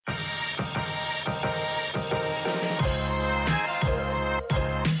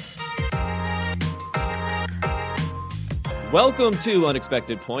Welcome to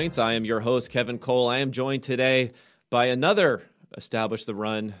Unexpected Points. I am your host, Kevin Cole. I am joined today by another Establish the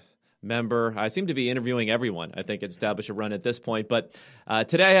Run member. I seem to be interviewing everyone, I think, at Establish a Run at this point. But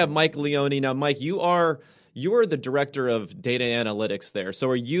today I have Mike Leone. Now, Mike, you are the director of data analytics there. So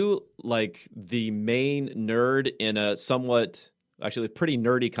are you like the main nerd in a somewhat, actually, pretty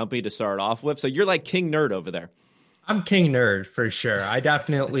nerdy company to start off with? So you're like King Nerd over there. I'm King Nerd for sure. I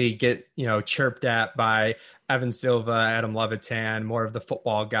definitely get, chirped at by Evan Silva, Adam Levitan, more of the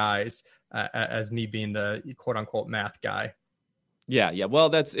football guys, as me being the quote unquote math guy. Yeah.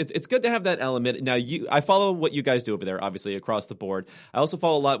 Well, it's good to have that element. Now, I follow what you guys do over there, obviously, across the board. I also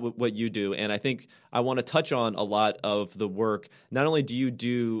follow a lot what you do, and I think I want to touch on a lot of the work. Not only do you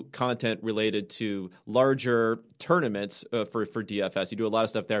do content related to larger tournaments for DFS, you do a lot of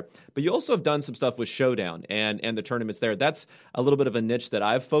stuff there, but you also have done some stuff with Showdown and the tournaments there. That's a little bit of a niche that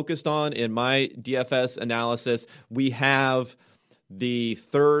I've focused on in my DFS analysis. We have the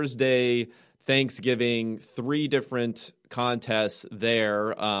Thursday Thanksgiving, 3 different contests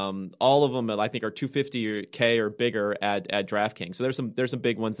there. All of them, I think, are 250K or bigger at DraftKings. So there's some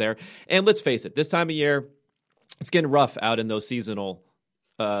big ones there. And let's face it, this time of year, it's getting rough out in those seasonal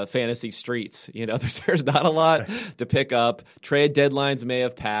fantasy streets. There's not a lot to pick up. Trade deadlines may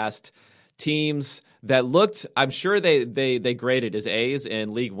have passed. Teams that looked, I'm sure they graded as A's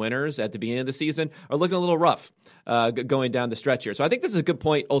and league winners at the beginning of the season, are looking a little rough going down the stretch here. So I think this is a good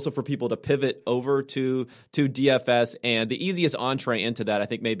point also for people to pivot over to DFS, and the easiest entree into that I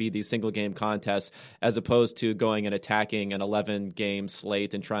think may be these single game contests as opposed to going and attacking an 11 game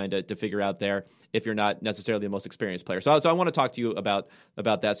slate and trying to figure out there if you're not necessarily the most experienced player. So I want to talk to you about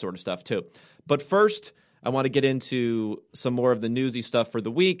that sort of stuff too. But first, I want to get into some more of the newsy stuff for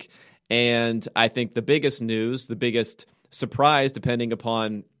the week. And I think the biggest news, the biggest surprise, depending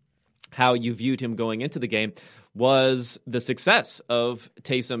upon how you viewed him going into the game, was the success of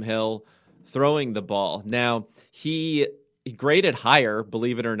Taysom Hill throwing the ball. Now, he graded higher,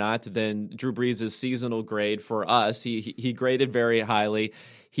 believe it or not, than Drew Brees' seasonal grade for us. He graded very highly.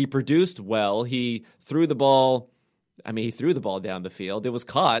 He produced well. He threw the ball. He threw the ball down the field. It was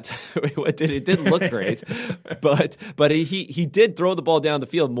caught. It didn't look great, but he did throw the ball down the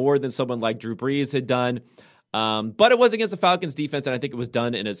field more than someone like Drew Brees had done. But it was against the Falcons defense, and I think it was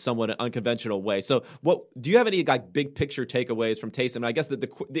done in a somewhat unconventional way. So, do you have any big picture takeaways from Taysom? I guess the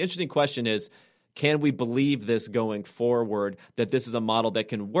interesting question is, can we believe this going forward, that this is a model that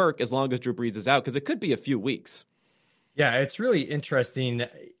can work as long as Drew Brees is out? Because it could be a few weeks. Yeah, it's really interesting,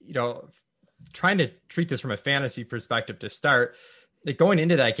 trying to treat this from a fantasy perspective to start. Going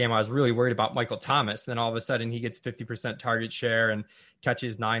into that game, I was really worried about Michael Thomas. Then all of a sudden he gets 50% target share and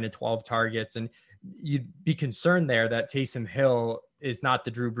catches 9 to 12 targets. And you'd be concerned there that Taysom Hill is not the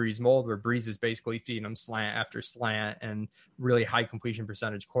Drew Brees mold, where Brees is basically feeding him slant after slant and really high completion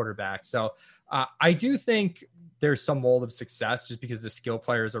percentage quarterback. So I do think there's some mold of success just because the skill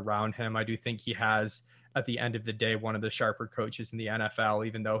players around him. I do think he has, at the end of the day, one of the sharper coaches in the NFL,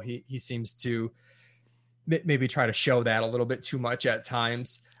 even though he seems to maybe try to show that a little bit too much at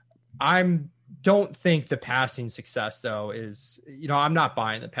times. Don't think the passing success, though, is, I'm not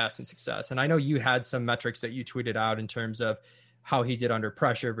buying the passing success. And I know you had some metrics that you tweeted out in terms of how he did under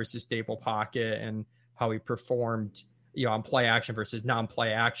pressure versus stable pocket and how he performed, on play action versus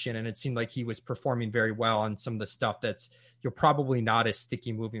non-play action. And it seemed like he was performing very well on some of the stuff that's you're probably not as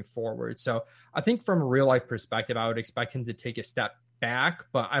sticky moving forward. So I think from a real life perspective, I would expect him to take a step back,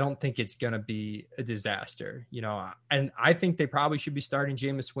 but I don't think it's going to be a disaster, and I think they probably should be starting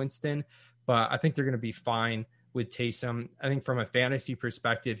Jameis Winston, but I think they're going to be fine with Taysom. I think from a fantasy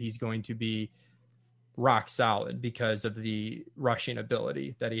perspective, he's going to be rock solid because of the rushing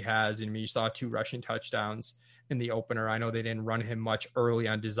ability that he has. And you saw 2 rushing touchdowns in the opener. I know they didn't run him much early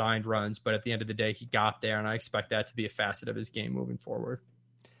on designed runs, but at the end of the day, he got there, and I expect that to be a facet of his game moving forward.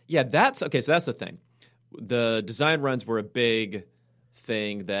 Yeah, that's okay. So that's the thing. The design runs were a big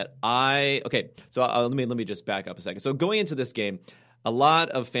thing that let me just back up a second. So going into this game, a lot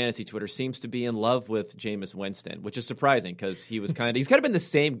of fantasy Twitter seems to be in love with Jameis Winston, which is surprising because he's kind of been the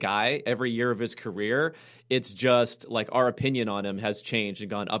same guy every year of his career. It's just like our opinion on him has changed and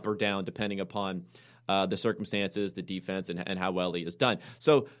gone up or down depending upon the circumstances, the defense, and how well he has done.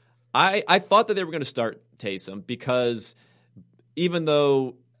 So I thought that they were going to start Taysom because even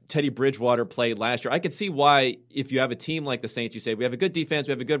though Teddy Bridgewater played last year, I could see why if you have a team like the Saints, you say, we have a good defense,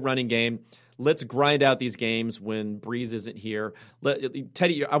 we have a good running game, let's grind out these games when Brees isn't here.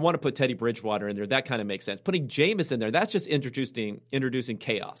 I want to put Teddy Bridgewater in there. That kind of makes sense. Putting Jameis in there, that's just introducing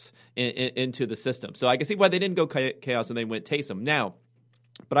chaos into the system. So I can see why they didn't go chaos and they went Taysom. Now,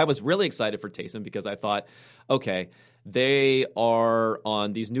 but I was really excited for Taysom because I thought, okay, they are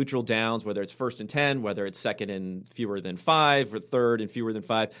on these neutral downs, whether it's 1st and 10, whether it's 2nd and fewer than 5, or 3rd and fewer than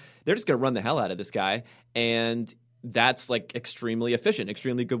 5. They're just going to run the hell out of this guy. And that's like extremely efficient,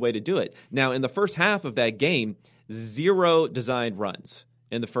 extremely good way to do it. Now, in the first half of that game, 0 designed runs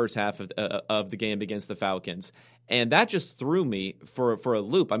in the first half of the game against the Falcons. And that just threw me for a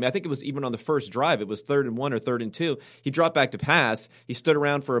loop. I mean, I think it was even on the first drive. It was 3rd and 1 or 3rd and 2. He dropped back to pass. He stood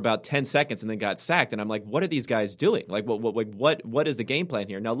around for about 10 seconds and then got sacked. And I'm like, what are these guys doing? Like, what is the game plan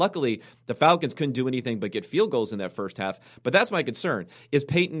here? Now, luckily, the Falcons couldn't do anything but get field goals in that first half. But that's my concern. Is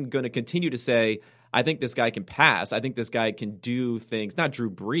Peyton going to continue to say, I think this guy can pass. I think this guy can do things, not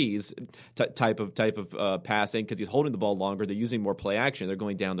Drew Brees type of passing, because he's holding the ball longer. They're using more play action. They're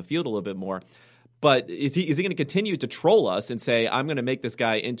going down the field a little bit more. But is he going to continue to troll us and say, I'm going to make this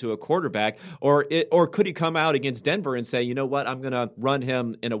guy into a quarterback? Or could he come out against Denver and say, you know what, I'm going to run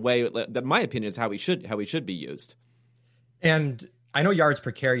him in a way that, in my opinion, is how he should be used? And I know yards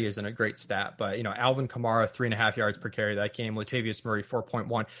per carry isn't a great stat, but Alvin Kamara 3.5 yards per carry that game. Latavius Murray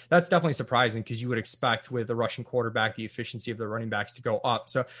 4.1. That's definitely surprising, because you would expect with the Russian quarterback the efficiency of the running backs to go up.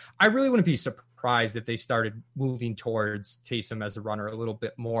 So I really wouldn't be surprised if they started moving towards Taysom as a runner a little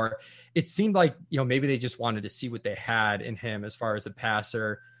bit more. It seemed like maybe they just wanted to see what they had in him as far as a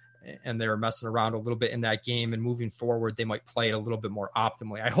passer, and they were messing around a little bit in that game, and moving forward they might play it a little bit more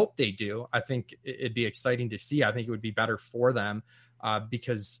optimally. I hope they do. I think it'd be exciting to see. I think it would be better for them,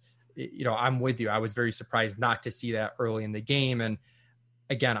 because I'm with you. I was very surprised not to see that early in the game. And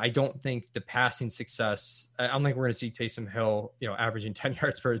again, I don't think the passing success, I don't think we're going to see Taysom Hill averaging 10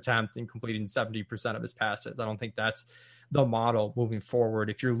 yards per attempt and completing 70% of his passes. I don't think that's the model moving forward.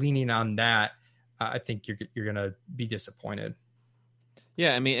 If you're leaning on that, I think you're going to be disappointed.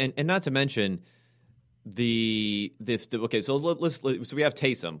 Yeah, I mean, and not to mention okay, so so we have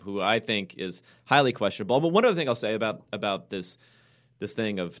Taysom, who I think is highly questionable. But one other thing I'll say about this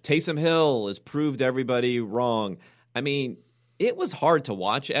thing of Taysom Hill has proved everybody wrong. I mean, it was hard to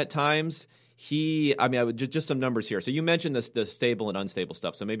watch at times. I would just some numbers here. So you mentioned the stable and unstable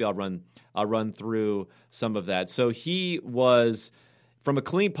stuff. So maybe I'll run through some of that. So he was, from a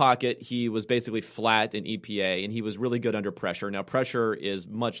clean pocket, he was basically flat in EPA, and he was really good under pressure. Now, pressure is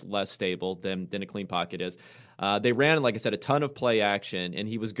much less stable than a clean pocket is. They ran, like I said, a ton of play action, and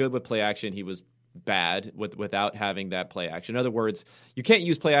he was good with play action. He was bad without having that play action. In other words, you can't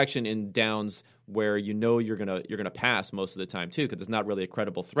use play action in downs where you're gonna pass most of the time too, because it's not really a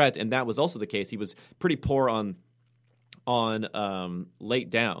credible threat. And that was also the case. He was pretty poor on late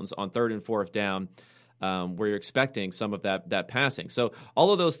downs, on 3rd and 4th down, where you're expecting some of that passing. So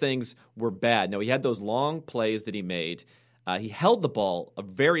all of those things were bad. Now, he had those long plays that he made. He held the ball a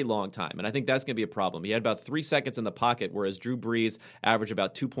very long time, and I think that's going to be a problem. He had about 3 seconds in the pocket, whereas Drew Brees averaged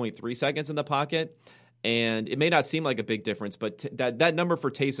about 2.3 seconds in the pocket. And it may not seem like a big difference, but that number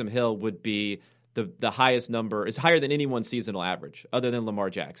for Taysom Hill would be the highest number. Is higher than anyone's seasonal average, other than Lamar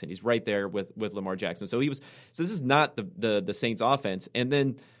Jackson. He's right there with Lamar Jackson. So this is not the Saints offense. And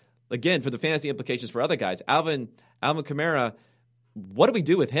then again, for the fantasy implications for other guys, Alvin Kamara, what do we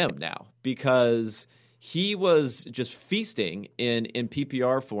do with him now? Because he was just feasting in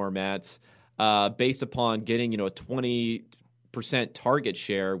PPR formats based upon getting a 20% target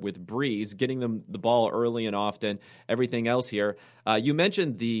share with Brees, getting them the ball early and often, everything else here. You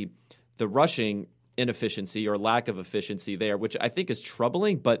mentioned the rushing inefficiency or lack of efficiency there, which I think is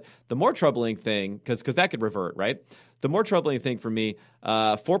troubling. But the more troubling thing, because that could revert, right? The more troubling thing for me,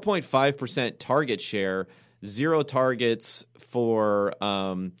 4.5% target share, 0 targets for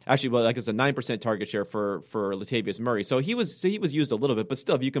actually, well, like it's a 9% target share for Latavius Murray. So he was used a little bit, but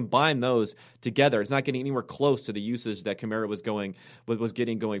still, if you combine those together, it's not getting anywhere close to the usage that Kamara was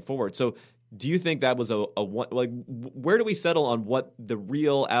getting going forward. So do you think that was a one? Like, where do we settle on what the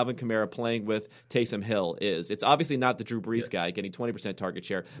real Alvin Kamara playing with Taysom Hill is? It's obviously not the Drew Brees guy getting 20% target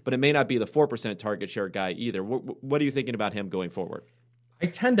share, but it may not be the 4% target share guy either. What are you thinking about him going forward? I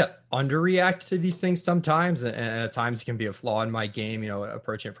tend to underreact to these things sometimes, and at times it can be a flaw in my game,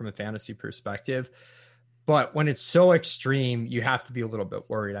 approaching it from a fantasy perspective. But when it's so extreme, you have to be a little bit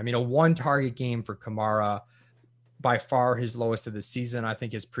worried. I mean, a 1 target game for Kamara, by far his lowest of the season. I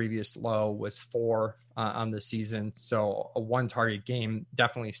think his previous low was 4 on the season. So a 1 target game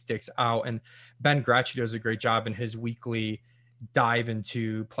definitely sticks out. And Ben Gratchy does a great job in his weekly dive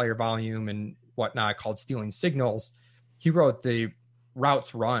into player volume and whatnot called Stealing Signals. He wrote the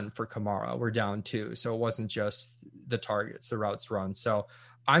routes run for Kamara were down too. So it wasn't just the targets, the routes run. So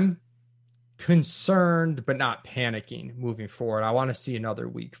I'm concerned, but not panicking moving forward. I want to see another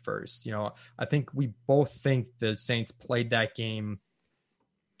week first. I think we both think the Saints played that game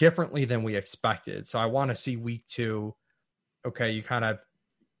differently than we expected. So I want to see week 2. Okay,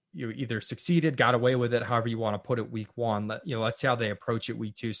 you either succeeded, got away with it, however you want to put it, week 1. Let's see how they approach it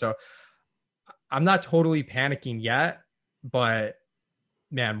week 2. So I'm not totally panicking yet, but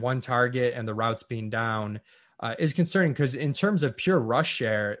man, 1 target and the routes being down is concerning, because in terms of pure rush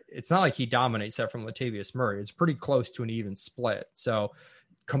share, it's not like he dominates that from Latavius Murray. It's pretty close to an even split. So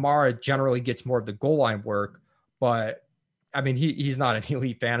Kamara generally gets more of the goal line work, but I mean, he's not an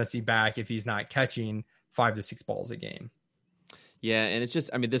elite fantasy back if he's not catching 5 to 6 balls a game. Yeah, and it's just,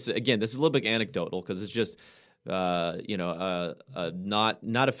 I mean, this is a little bit anecdotal, because it's just, not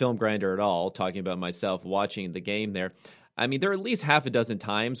a film grinder at all, talking about myself watching the game there. I mean, there are at least half a dozen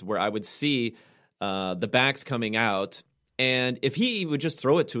times where I would see the backs coming out, and if he would just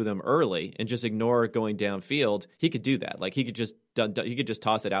throw it to them early and just ignore going downfield, he could do that. Like, he could just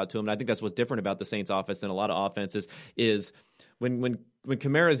toss it out to him. And I think that's what's different about the Saints offense than a lot of offenses is when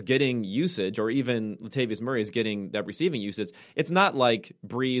Kamara's getting usage, or even Latavius Murray is getting that receiving usage, it's not like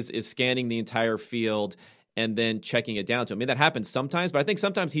Breeze is scanning the entire field and then checking it down to him. I mean, that happens sometimes, but I think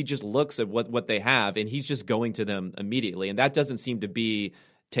sometimes he just looks at what they have and he's just going to them immediately. And that doesn't seem to be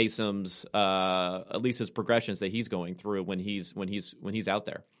Taysom's, at least his progressions that he's going through when he's out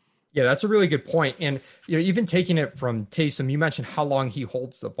there. Yeah, that's a really good point. And even taking it from Taysom, you mentioned how long he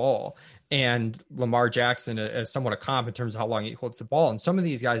holds the ball, and Lamar Jackson is somewhat a comp in terms of how long he holds the ball. And some of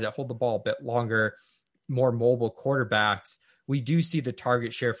these guys that hold the ball a bit longer, more mobile quarterbacks, we do see the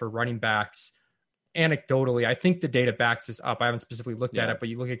target share for running backs. Anecdotally, I think the data backs this up. I haven't specifically looked at it, but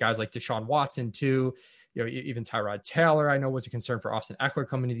you look at guys like Deshaun Watson too. Even Tyrod Taylor, I know, was a concern for Austin Eckler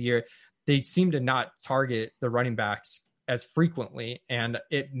coming into the year. They seem to not target the running backs as frequently, and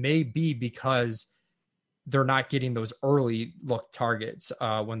it may be because they're not getting those early look targets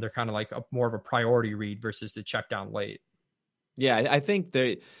when they're kind of like more of a priority read versus the check down late. Yeah, I think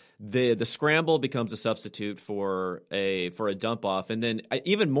the scramble becomes a substitute for a dump off, and then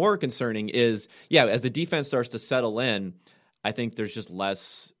even more concerning is, as the defense starts to settle in, I think there's just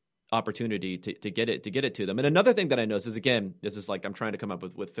less opportunity to get it to them. And another thing that I noticed is, again, this is like I'm trying to come up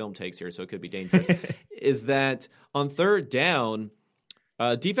with film takes here, so it could be dangerous, is that on third down,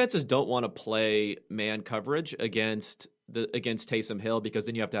 defenses don't want to play man coverage against Taysom Hill, because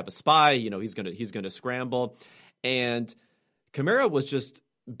then you have to have a spy. He's gonna scramble, and Kamara was just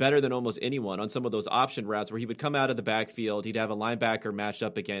better than almost anyone on some of those option routes where he would come out of the backfield, he'd have a linebacker matched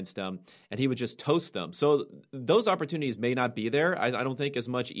up against him, and he would just toast them. So those opportunities may not be there. I don't think as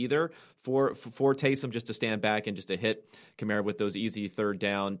much either for Taysom just to stand back and just to hit Kamara with those easy third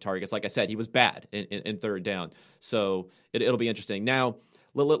down targets. Like I said, he was bad in third down. So it'll be interesting. Now,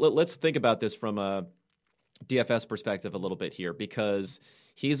 let's think about this from a DFS perspective a little bit here, because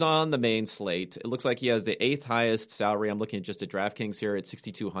he's on the main slate. It looks like he has the 8th highest salary. I'm looking just at DraftKings here at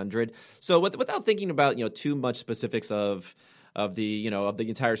 $6,200. So without thinking about too much specifics of the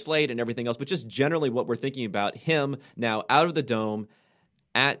entire slate and everything else, but just generally what we're thinking about him now out of the dome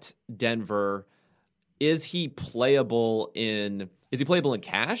at Denver, is he playable in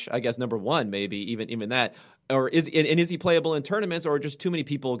cash? I guess number one, maybe even that. Or is he playable in tournaments, or are just too many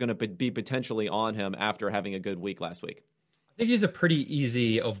people going to be potentially on him after having a good week last week? I think he's a pretty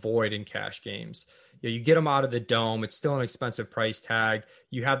easy avoid in cash games. You get him out of the dome. It's still an expensive price tag.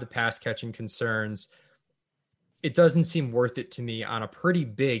 You have the pass catching concerns. It doesn't seem worth it to me on a pretty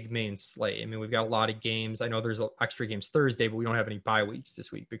big main slate. I mean, we've got a lot of games. I know there's extra games Thursday, but we don't have any bye weeks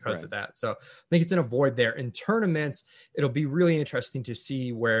this week because of that. So I think it's an avoid there. In tournaments, it'll be really interesting to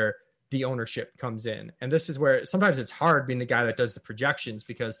see where the ownership comes in. And this is where sometimes it's hard being the guy that does the projections,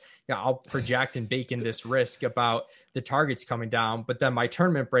 because I'll project and bake in this risk about the targets coming down. But then my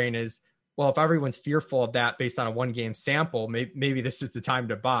tournament brain is, well, if everyone's fearful of that based on a 1-game sample, maybe this is the time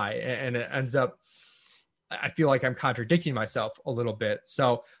to buy. And it ends up, I feel like I'm contradicting myself a little bit.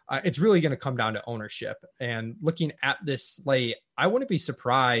 So it's really going to come down to ownership. And looking at this slate, I wouldn't be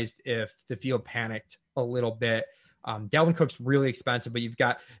surprised if the field panicked a little bit. Dalvin Cook's really expensive, but you've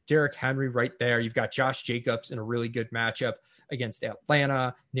got Derrick Henry right there. You've got Josh Jacobs in a really good matchup against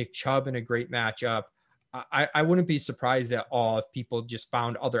Atlanta, Nick Chubb in a great matchup. I wouldn't be surprised at all if people just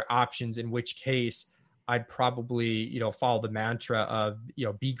found other options, in which case I'd probably, follow the mantra of,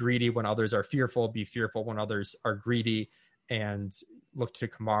 be greedy when others are fearful, be fearful when others are greedy, and look to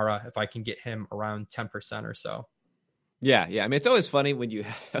Kamara if I can get him around 10% or so. Yeah. I mean, it's always funny when when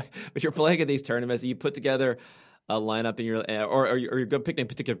you're playing in these tournaments, you put together a lineup in your or you're going to pick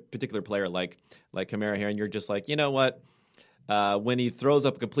a particular player like Kamara here, and you're just like, you know what? When he throws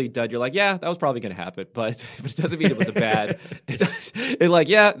up a complete dud, you're like, yeah, that was probably going to happen, but it doesn't mean it was a bad. It's like,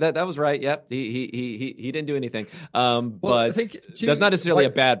 yeah, that was right. Yep, he didn't do anything. But I think that's not necessarily a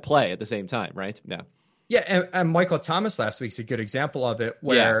bad play at the same time, right? Yeah. Yeah, and Michael Thomas last week's a good example of it,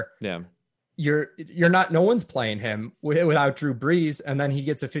 where yeah. you're not, no one's playing him without Drew Brees, and then he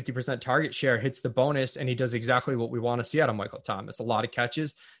gets a 50% target share, hits the bonus, and he does exactly what we want to see out of Michael Thomas. A lot of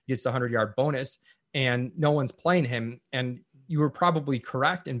catches, gets the 100-yard bonus, and no one's playing him. And you were probably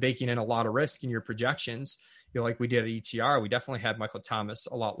correct in baking in a lot of risk in your projections. You know, like we did at ETR, we definitely had Michael Thomas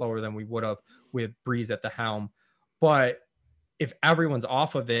a lot lower than we would have with Brees at the helm. But if everyone's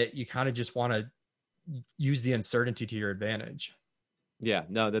off of it, you kind of just want to use the uncertainty to your advantage. Yeah,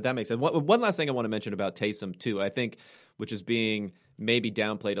 no, that makes sense. One last thing I want to mention about Taysom too, I think, which is being maybe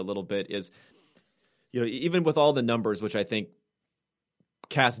downplayed a little bit, is, you know, even with all the numbers, which I think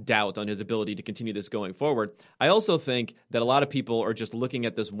cast doubt on his ability to continue this going forward, I also think that a lot of people are just looking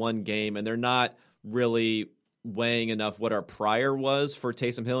at this one game and they're not really weighing enough what our prior was for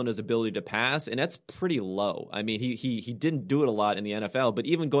Taysom Hill and his ability to pass, and that's pretty low. I mean, he didn't do it a lot in the NFL, but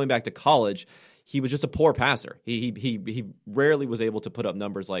even going back to college, he was just a poor passer. He rarely was able to put up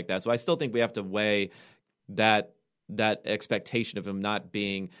numbers like that. So I still think we have to weigh that expectation of him not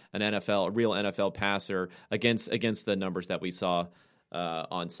being a real NFL passer against the numbers that we saw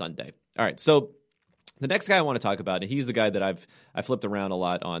on Sunday. All right, so the next guy I want to talk about, and he's a guy that I flipped around a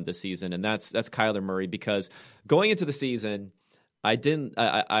lot on this season, and that's Kyler Murray, because going into the season, I think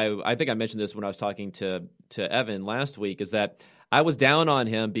I mentioned this when I was talking to Evan last week, is that I was down on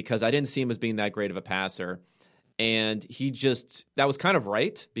him because I didn't see him as being that great of a passer. And that was kind of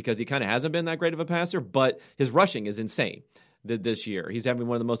right, because he kind of hasn't been that great of a passer, but his rushing is insane this year. He's having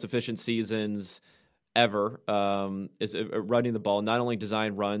one of the most efficient seasons ever, is running the ball, not only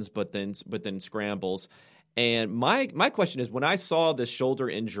design runs, but then scrambles. And my question is, when I saw this shoulder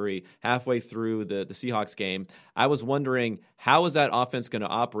injury halfway through the Seahawks game, I was wondering, how is that offense going to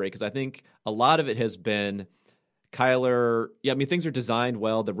operate? Because I think a lot of it has been Kyler. Yeah, I mean, things are designed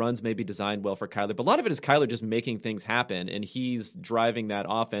well. The runs may be designed well for Kyler, but a lot of it is Kyler just making things happen, and he's driving that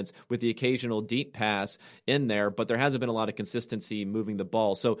offense with the occasional deep pass in there, but there hasn't been a lot of consistency moving the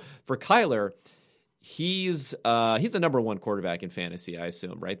ball. So for Kyler, he's the number one quarterback in fantasy, I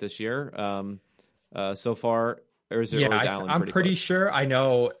assume, right, this year so far? Or is Allen I'm pretty close? sure. I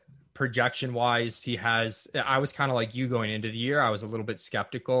know projection wise, I was kind of like you going into the year. I was a little bit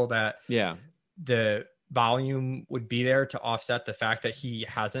skeptical that the volume would be there to offset the fact that he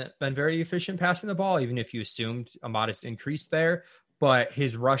hasn't been very efficient passing the ball, even if you assumed a modest increase there. But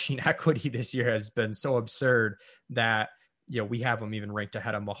his rushing equity this year has been so absurd that, you know, we have him even ranked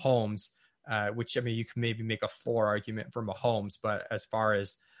ahead of Mahomes, which, I mean, you can maybe make a floor argument for Mahomes, but as far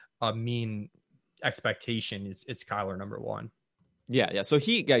as a mean expectation, it's Kyler number one. Yeah. So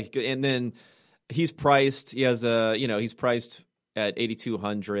and then he's priced. He's priced at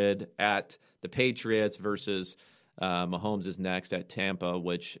 8,200 at the Patriots versus Mahomes is next at Tampa,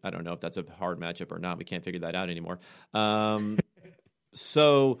 which I don't know if that's a hard matchup or not. We can't figure that out anymore.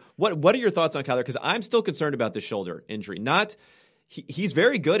 So what are your thoughts on Kyler? Because I'm still concerned about the shoulder injury. He's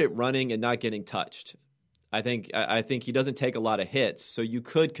very good at running and not getting touched. I think he doesn't take a lot of hits, so you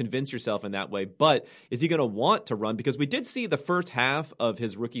could convince yourself in that way. But is he going to want to run? Because we did see the first half of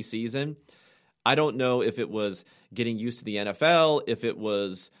his rookie season. I don't know if it was getting used to the NFL, if it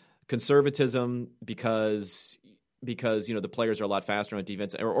was conservatism because the players are a lot faster on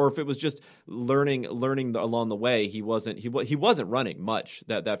defense, or if it was just learning along the way. He wasn't running much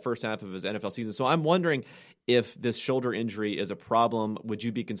that first half of his NFL season. So I'm wondering if this shoulder injury is a problem. Would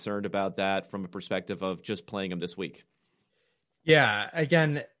you be concerned about that from a perspective of just playing him this week? Yeah,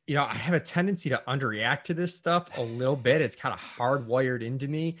 again, I have a tendency to underreact to this stuff a little bit. It's kind of hardwired into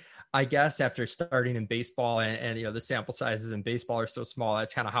me, I guess, after starting in baseball and the sample sizes in baseball are so small.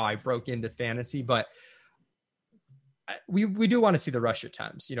 That's kind of how I broke into fantasy. But we do want to see the rush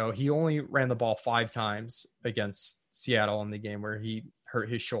attempts. He only ran the ball 5 times against Seattle in the game where he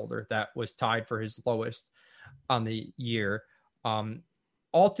hurt his shoulder. That was tied for his lowest on the year.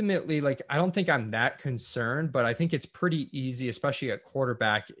 Ultimately, I don't think I'm that concerned, but I think it's pretty easy, especially at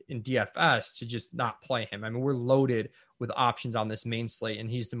quarterback in DFS, to just not play him. I mean, we're loaded with options on this main slate, and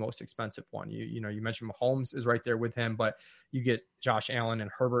he's the most expensive one. You mentioned Mahomes is right there with him, but you get Josh Allen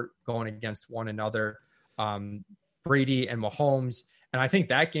and Herbert going against one another, Brady and Mahomes. And I think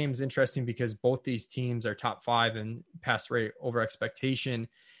that game is interesting because both these teams are top 5 in pass rate over expectation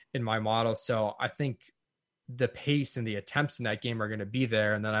in my model. So I think the pace and the attempts in that game are going to be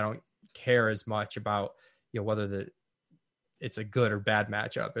there. And then I don't care as much about, whether it's a good or bad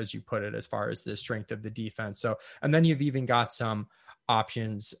matchup, as you put it, as far as the strength of the defense. So, and then you've even got some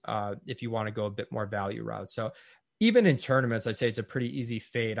options if you want to go a bit more value route. So even in tournaments, I'd say it's a pretty easy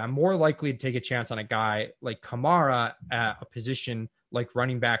fade. I'm more likely to take a chance on a guy like Kamara at a position like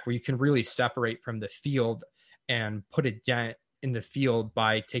running back, where you can really separate from the field and put a dent in the field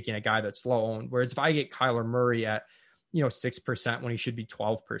by taking a guy that's low owned. Whereas if I get Kyler Murray at, 6% when he should be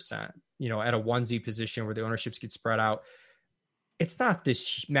 12%, at a onesie position where the ownerships get spread out, it's not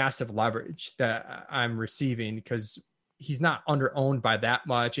this massive leverage that I'm receiving because he's not under owned by that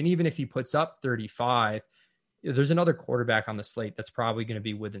much. And even if he puts up 35, there's another quarterback on the slate that's probably going to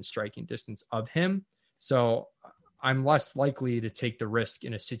be within striking distance of him. So I'm less likely to take the risk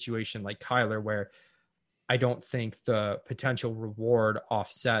in a situation like Kyler, where I don't think the potential reward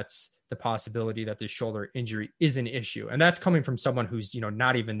offsets the possibility that the shoulder injury is an issue. And that's coming from someone who's,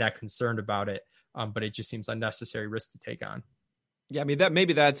 not even that concerned about it. But it just seems unnecessary risk to take on. Yeah, I mean,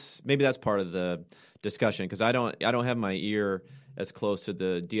 maybe that's part of the discussion, because I don't have my ear as close to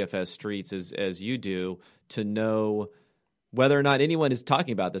the DFS streets as you do to know whether or not anyone is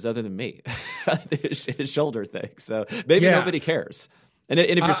talking about this other than me, his shoulder thing. So maybe nobody cares. And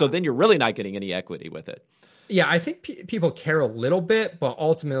if you're so, then you're really not getting any equity with it. Yeah, I think people care a little bit, but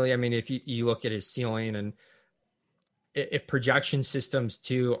ultimately, I mean, if you look at his ceiling, and if projection systems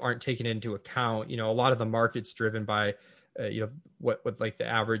too aren't taken into account, a lot of the market's driven by what like the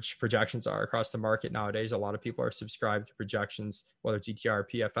average projections are across the market nowadays. A lot of people are subscribed to projections, whether it's ETR,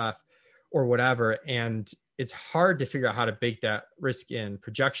 PFF, or whatever. And it's hard to figure out how to bake that risk in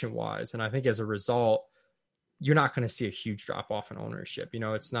projection wise. And I think as a result, you're not going to see a huge drop off in ownership.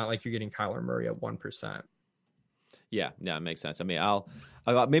 It's not like you're getting Kyler Murray at 1%. Yeah, it makes sense. I mean,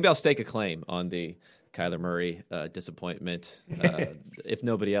 I'll stake a claim on the Kyler Murray disappointment if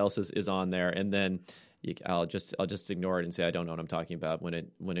nobody else is on there, and then I'll just ignore it and say I don't know what I'm talking about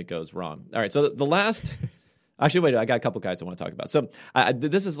when it goes wrong. All right, so the last. Actually, wait, I got a couple guys I want to talk about. So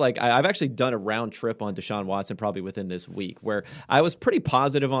this is like, I've actually done a round trip on Deshaun Watson probably within this week, where I was pretty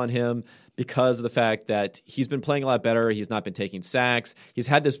positive on him because of the fact that he's been playing a lot better. He's not been taking sacks. He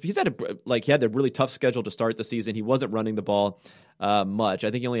had a really tough schedule to start the season. He wasn't running the ball much. I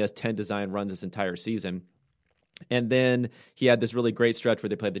think he only has 10 design runs this entire season. And then he had this really great stretch where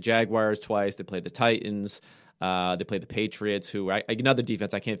they played the Jaguars twice. They played the Titans. They play the Patriots, who another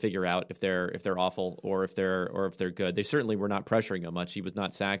defense I can't figure out if they're awful or if they're good. They certainly were not pressuring him much. He was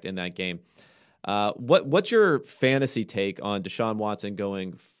not sacked in that game. What's your fantasy take on Deshaun Watson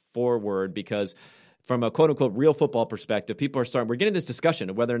going forward? Because from a quote unquote real football perspective, we're getting this discussion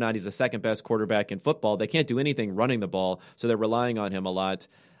of whether or not he's the second best quarterback in football. They can't do anything running the ball, so they're relying on him a lot.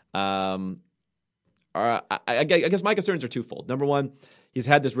 I guess my concerns are twofold. Number one, he's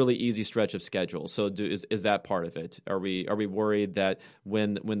had this really easy stretch of schedule. So is that part of it? Are we worried that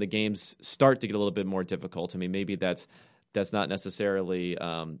when the games start to get a little bit more difficult? I mean, maybe that's not necessarily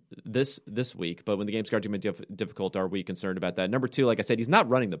this week, but when the games start to get difficult, are we concerned about that? Number two, like I said, he's not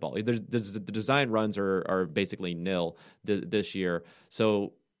running the ball. The design runs are basically nil this year.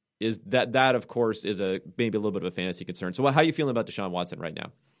 So is that of course is maybe a little bit of a fantasy concern. So how are you feeling about Deshaun Watson right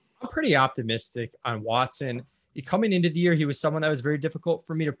now? I'm pretty optimistic on Watson. Coming into the year, he was someone that was very difficult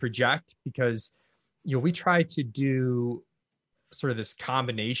for me to project because, we tried to do sort of this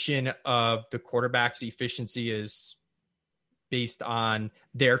combination of the quarterback's efficiency is based on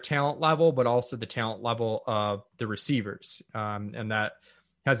their talent level, but also the talent level of the receivers. And that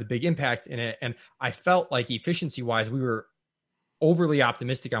has a big impact in it. And I felt like efficiency wise, we were overly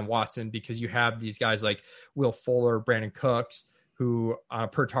optimistic on Watson because you have these guys like Will Fuller, Brandon Cooks, who on a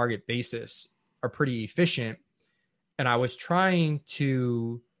per target basis are pretty efficient. And I was trying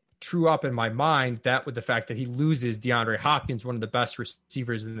to true up in my mind that with the fact that he loses DeAndre Hopkins, one of the best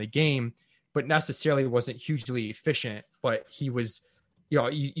receivers in the game, but necessarily wasn't hugely efficient. But he was,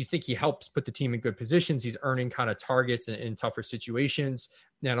 you think he helps put the team in good positions. He's earning kind of targets in tougher situations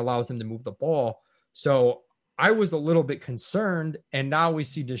and allows them to move the ball. So I was a little bit concerned. And now we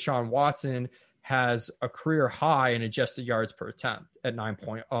see Deshaun Watson has a career high in adjusted yards per attempt at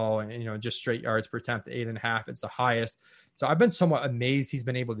 9.0 and, just straight yards per attempt, 8.5. It's the highest. So I've been somewhat amazed he's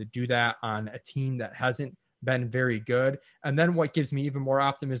been able to do that on a team that hasn't been very good. And then what gives me even more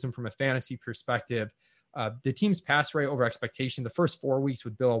optimism from a fantasy perspective, the team's pass rate over expectation, the first 4 weeks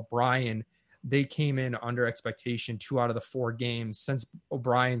with Bill O'Brien, they came in under expectation 2 out of the 4 games. Since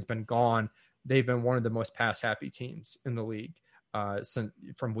O'Brien's been gone, they've been one of the most pass happy teams in the league.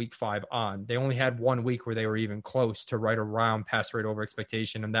 From week 5 on. They only had 1 week where they were even close to right around pass rate over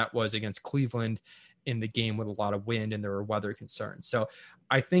expectation, and that was against Cleveland in the game with a lot of wind and there were weather concerns. So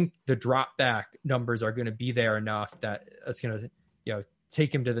I think the drop back numbers are going to be there enough that it's going to,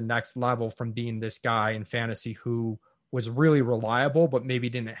 take him to the next level from being this guy in fantasy who was really reliable, but maybe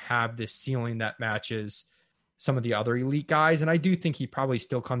didn't have this ceiling that matches some of the other elite guys. And I do think he probably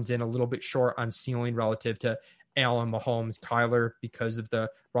still comes in a little bit short on ceiling relative to Allen, Mahomes, Kyler, because of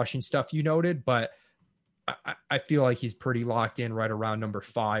the rushing stuff you noted, but I feel like he's pretty locked in right around number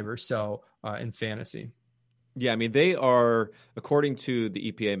 5 or so in fantasy. Yeah, I mean, they are, according to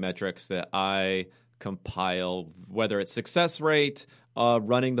the EPA metrics that I compile, whether it's success rate,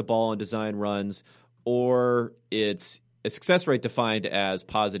 running the ball on design runs, or it's a success rate defined as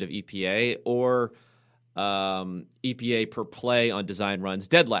positive EPA, or EPA per play on design runs,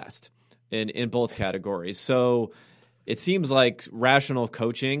 dead last in both categories. So it seems like rational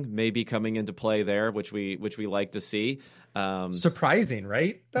coaching may be coming into play there, which we like to see. Surprising,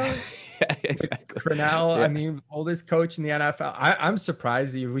 right? Yeah, exactly. Crennel, Yeah. I mean, oldest coach in the NFL. I'm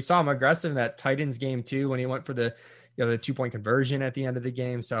surprised. We saw him aggressive in that Titans game too, when he went for the 2-point conversion at the end of the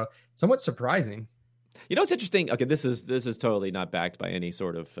game. So somewhat surprising. It's interesting. Okay, this is totally not backed by any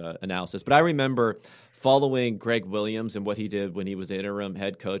sort of analysis, but I remember following Greg Williams and what he did when he was interim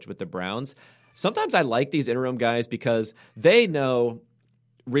head coach with the Browns. Sometimes I like these interim guys because they know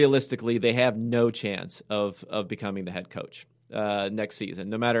realistically they have no chance of becoming the head coach next season,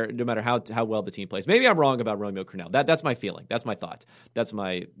 no matter how well the team plays. Maybe I'm wrong about Romeo Crennel. That's my feeling. That's my thought. That's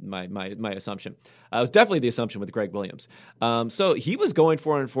my assumption. It was definitely the assumption with Greg Williams. So he was going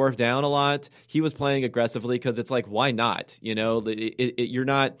for it on fourth down a lot. He was playing aggressively because it's like, why not? You're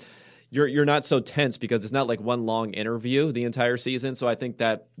not so tense because it's not like one long interview the entire season. So I think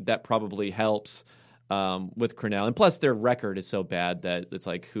that probably helps with Crennel. And plus their record is so bad that it's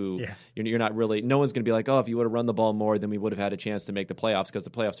like you're not really, no one's going to be like, oh, if you would have run the ball more, then we would have had a chance to make the playoffs, because the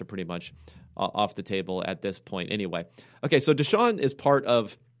playoffs are pretty much off the table at this point anyway. Okay, so Deshaun is part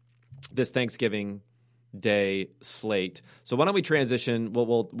of this Thanksgiving Day slate. So why don't we transition?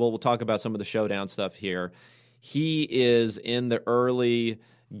 We'll talk about some of the showdown stuff here. He is in the early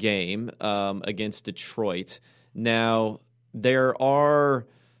game against Detroit. Now, there's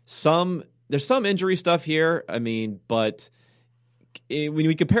some injury stuff here. I mean, but when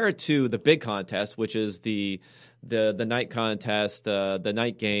we compare it to the big contest, which is the night contest, the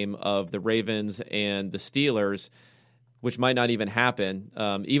night game of the Ravens and the Steelers, which might not even happen.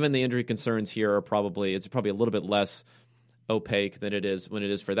 Even the injury concerns here are probably a little bit less opaque than it is when it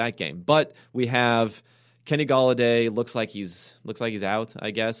is for that game. But we have Kenny Golladay looks like he's out,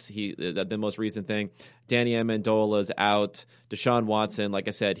 I guess. The most recent thing. Danny Amendola's out. Deshaun Watson, like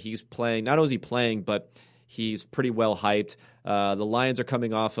I said, he's playing. Not only is he playing, but he's pretty well hyped. The Lions are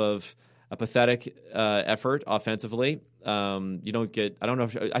coming off of a pathetic effort offensively. You don't get. I don't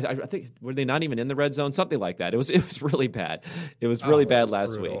know. I think were they not even in the red zone? Something like that. It was really bad. It was really bad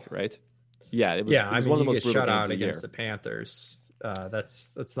last week, right? Yeah, it was. Yeah, it was I mean, one of the you most get brutal shut games out of the year. against the Panthers.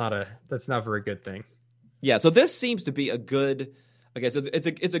 That's not a very good thing. Yeah, so this seems to be a good. Okay, so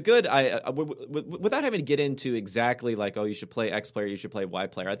it's a good. Without having to get into exactly like, oh, you should play X player, you should play Y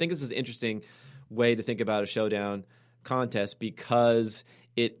player. I think this is an interesting way to think about a showdown contest because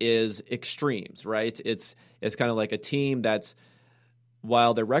it is extremes, right? It's kind of like a team that's,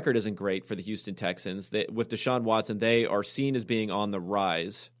 while their record isn't great for the Houston Texans, with Deshaun Watson, they are seen as being on the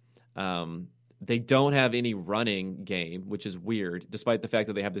rise. They don't have any running game, which is weird, despite the fact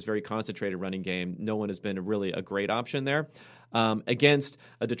that they have this very concentrated running game. No one has been really a great option there. Against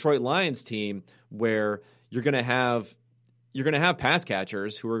a Detroit Lions team where you're going to have pass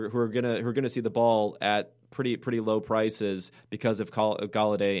catchers who are going to see the ball at pretty low prices because of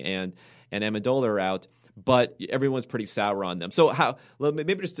Golladay and Amendola are out, but everyone's pretty sour on them. So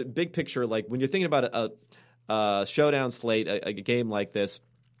maybe just a big picture, like when you're thinking about a showdown slate, a game like this.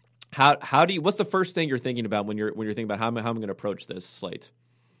 What's the first thing you're thinking about when you're thinking about how I'm going to approach this slate?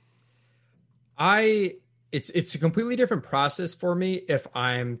 It's a completely different process for me if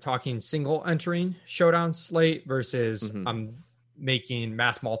I'm talking single entering showdown slate versus I'm making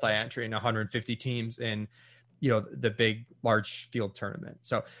mass multi-entry in 150 teams in the big large field tournament.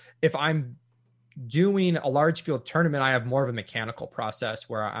 So if I'm doing a large field tournament, I have more of a mechanical process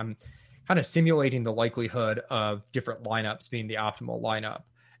where I'm kind of simulating the likelihood of different lineups being the optimal lineup.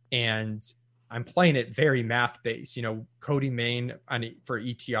 And I'm playing it very math based. Cody Main for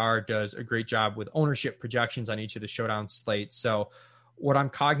ETR does a great job with ownership projections on each of the showdown slates. So what I'm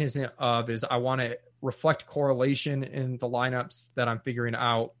cognizant of is I want to reflect correlation in the lineups that I'm figuring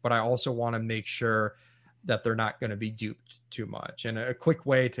out, but I also want to make sure that they're not going to be duped too much. And a quick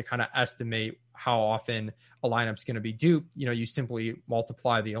way to kind of estimate how often a lineup's going to be duped, you simply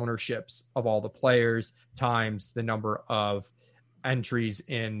multiply the ownerships of all the players times the number of entries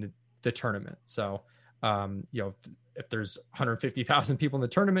in the tournament. So, if there's 150,000 people in the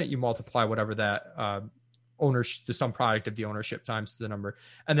tournament, you multiply whatever that ownership, the sum product of the ownership times the number.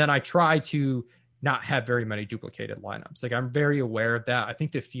 And then I try to not have very many duplicated lineups. Like, I'm very aware of that. I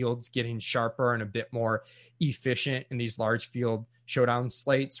think the field's getting sharper and a bit more efficient in these large field showdown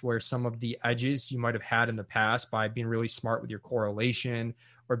slates, where some of the edges you might have had in the past by being really smart with your correlation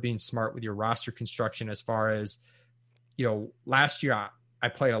or being smart with your roster construction, as far as, last year I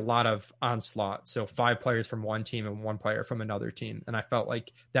played a lot of onslaught. So 5 players from one team and 1 player from another team. And I felt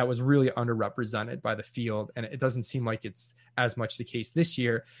like that was really underrepresented by the field. And it doesn't seem like it's as much the case this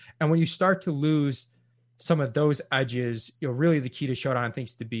year. And when you start to lose some of those edges, really the key to showdown, I think,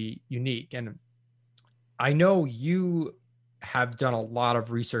 is to be unique. And I know you have done a lot of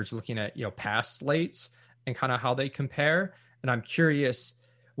research looking at, past slates and kind of how they compare. And I'm curious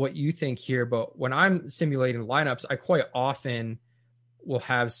what you think here. But when I'm simulating lineups, I quite often will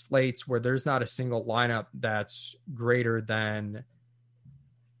have slates where there's not a single lineup that's greater than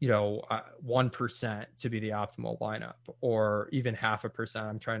 1% to be the optimal lineup, or even 0.5%.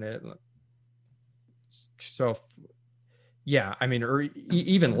 I'm trying to, so yeah, I mean, or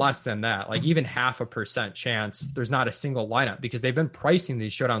even less than that, like even 0.5% chance there's not a single lineup, because they've been pricing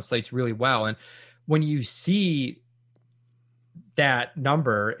these showdown slates really well. And when you see that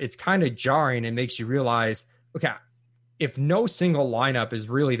number, it's kind of jarring and makes you realize, okay, if no single lineup is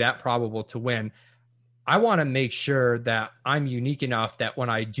really that probable to win, I want to make sure that I'm unique enough that when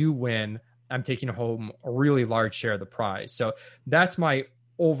I do win, I'm taking home a really large share of the prize. So that's my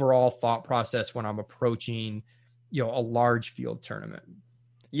overall thought process when I'm approaching, a large field tournament.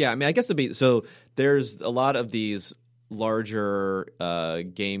 Yeah, I mean, I guess so there's a lot of these larger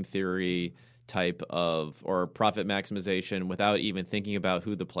game theory type of, or profit maximization, without even thinking about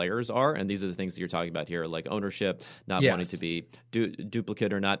who the players are. And these are the things that you're talking about here, like ownership, not wanting to be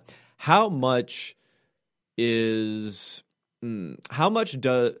duplicate or not. How much does when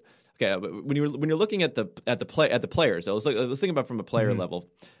you're looking at the players, I was thinking about from a player level.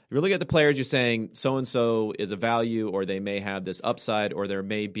 You're looking at the players, you're saying so and so is a value, or they may have this upside, or there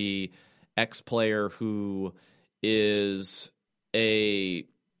may be X player who is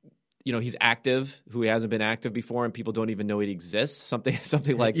he's active, who hasn't been active before, and people don't even know he exists, something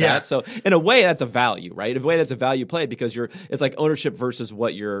like that. So in a way, that's a value, right? In a way, that's a value play, because it's like ownership versus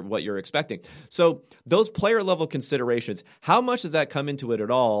what you're expecting. So those player level considerations, how much does that come into it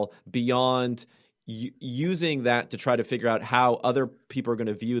at all, beyond using that to try to figure out how other people are going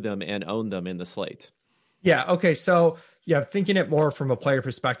to view them and own them in the slate? Yeah. Okay. So thinking it more from a player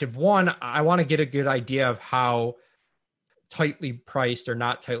perspective, one, I want to get a good idea of how tightly priced or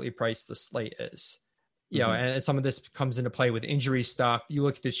not tightly priced the slate is, and some of this comes into play with injury stuff. You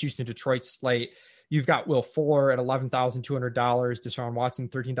look at this Houston Detroit slate, you've got Will Fuller at $11,200, Deshaun Watson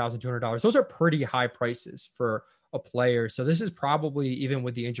 $13,200. Those are pretty high prices for a player. So this is probably, even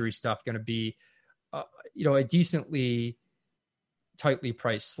with the injury stuff, going to be a decently tightly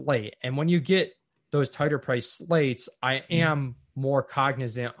priced slate. And when you get those tighter priced slates, I am more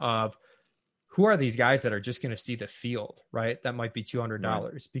cognizant of who are these guys that are just going to see the field, right? That might be $200,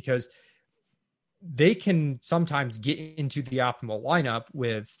 right, because they can sometimes get into the optimal lineup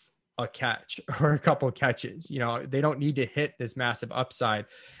with a catch or a couple of catches. They don't need to hit this massive upside.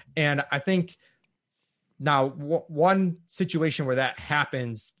 And I think now one situation where that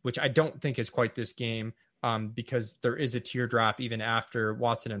happens, which I don't think is quite this game, because there is a teardrop even after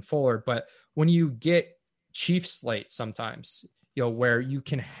Watson and Fuller. But when you get Chiefs slates sometimes, where you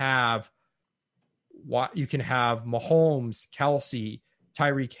can have Mahomes, Kelsey,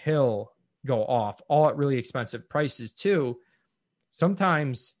 Tyreek Hill go off, all at really expensive prices too.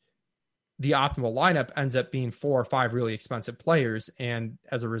 Sometimes the optimal lineup ends up being 4 or 5 really expensive players. And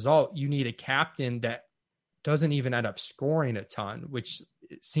as a result, you need a captain that doesn't even end up scoring a ton, which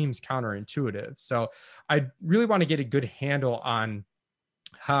seems counterintuitive. So I really want to get a good handle on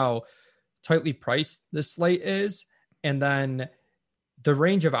how tightly priced this slate is. And then the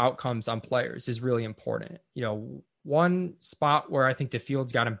range of outcomes on players is really important. One spot where I think the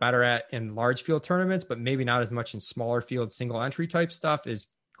field's gotten better at in large field tournaments, but maybe not as much in smaller field single entry type stuff, is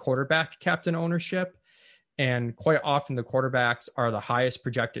quarterback captain ownership. And quite often the quarterbacks are the highest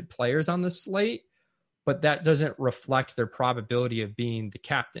projected players on the slate, but that doesn't reflect their probability of being the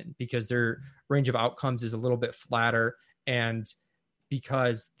captain, because their range of outcomes is a little bit flatter. And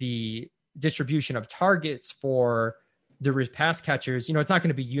because the distribution of targets for the pass catchers, it's not going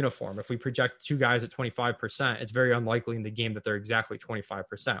to be uniform. If we project 2 guys at 25%, it's very unlikely in the game that they're exactly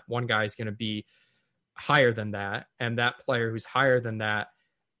 25%. One guy is going to be higher than that, and that player who's higher than that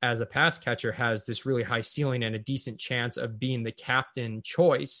as a pass catcher has this really high ceiling and a decent chance of being the captain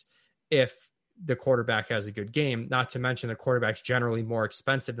choice if the quarterback has a good game, not to mention the quarterback's generally more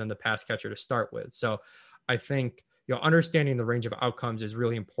expensive than the pass catcher to start with. So I think, understanding the range of outcomes is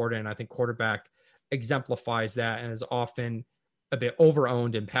really important. I think quarterback exemplifies that and is often a bit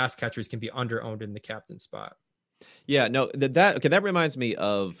over-owned, and pass catchers can be under-owned in the captain spot. Yeah, no, that reminds me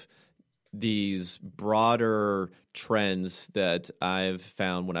of these broader trends that I've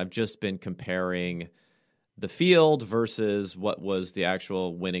found when I've just been comparing the field versus what was the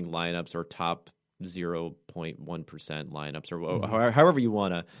actual winning lineups or top 0.1% lineups, or however you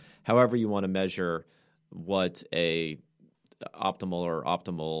want to measure what a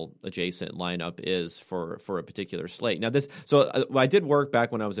optimal adjacent lineup is for a particular slate. Now I did work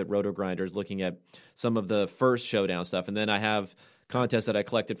back when I was at Roto Grinders looking at some of the first showdown stuff, and then I have contests that I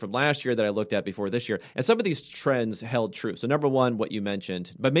collected from last year that I looked at before this year, and some of these trends held true. So number one, what you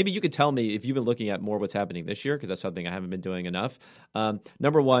mentioned, but maybe you could tell me if you've been looking at more what's happening this year, because that's something I haven't been doing enough.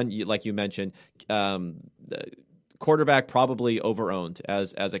 Number one, like you mentioned, quarterback probably over-owned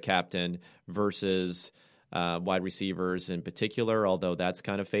as a captain versus wide receivers in particular, although that's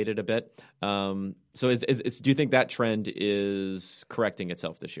kind of faded a bit. So do you think that trend is correcting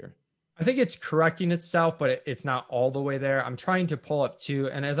itself this year? I think it's correcting itself, but it's not all the way there. I'm trying to pull up too.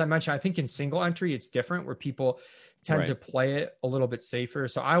 And as I mentioned, I think in single entry, it's different where people tend to play it a little bit safer.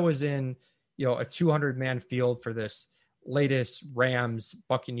 So I was in, a 200-man field for this latest Rams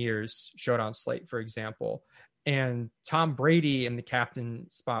Buccaneers showdown slate, for example. And Tom Brady in the captain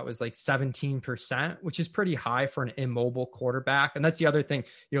spot was like 17%, which is pretty high for an immobile quarterback. And that's the other thing,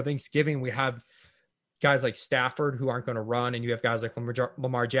 Thanksgiving, we have guys like Stafford who aren't going to run, and you have guys like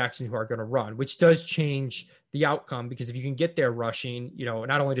Lamar Jackson who are going to run, which does change the outcome, because if you can get there rushing,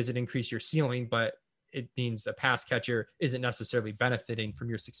 not only does it increase your ceiling, but it means a pass catcher isn't necessarily benefiting from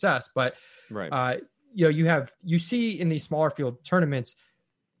your success. But, you see in these smaller field tournaments,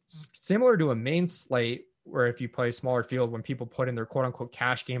 similar to a main slate, where if you play smaller field, when people put in their quote unquote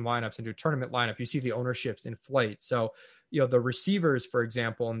cash game lineups into a tournament lineup, you see the ownerships inflate. So, the receivers, for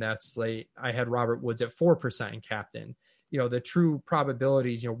example, in that slate, I had Robert Woods at 4% in captain. The true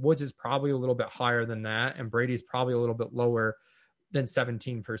probabilities, Woods is probably a little bit higher than that, and Brady's probably a little bit lower than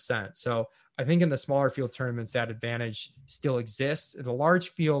 17%. So I think in the smaller field tournaments, that advantage still exists. In the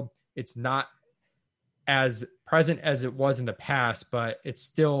large field, it's not as present as it was in the past, but it's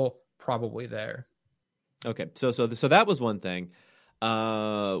still probably there. Okay, so that was one thing.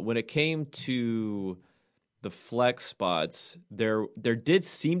 When it came to the flex spots, there did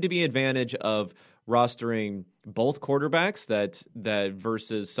seem to be advantage of rostering both quarterbacks that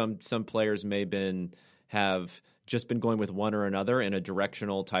versus some players may have just been going with one or another in a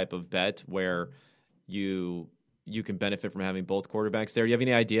directional type of bet where you can benefit from having both quarterbacks there. Do you have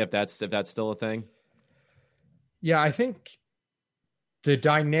any idea if that's still a thing? Yeah, I think the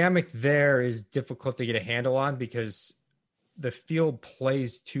dynamic there is difficult to get a handle on because the field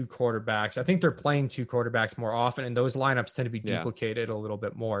plays two quarterbacks. I think they're playing two quarterbacks more often, and those lineups tend to be duplicated a little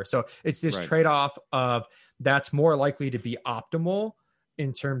bit more. So it's this trade-off of that's more likely to be optimal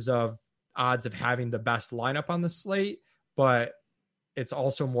in terms of odds of having the best lineup on the slate, but it's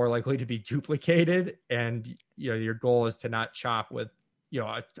also more likely to be duplicated. And, your goal is to not chop with,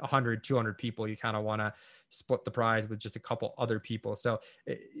 100, 200 people. You kind of want to split the prize with just a couple other people. So,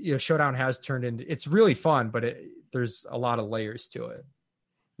 Showdown has turned into, it's really fun, but there's a lot of layers to it.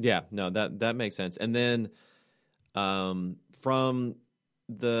 Yeah, no, that makes sense. And then from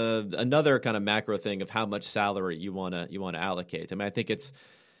another kind of macro thing of how much salary you want to allocate. I mean, I think it's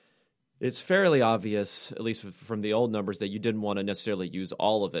fairly obvious, at least from the old numbers, that you didn't want to necessarily use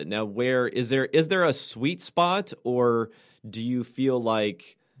all of it. Now, is there a sweet spot, or do you feel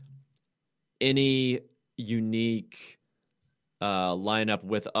like any unique lineup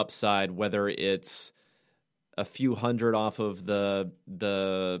with upside, whether it's a few hundred off of the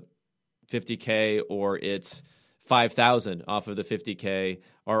 50K or it's 5,000 off of the 50K,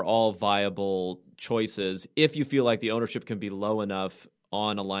 are all viable choices if you feel like the ownership can be low enough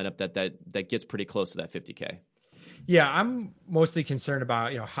on a lineup that gets pretty close to that 50K? Yeah, I'm mostly concerned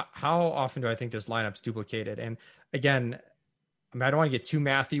about, how often do I think this lineup's duplicated? And again, I don't want to get too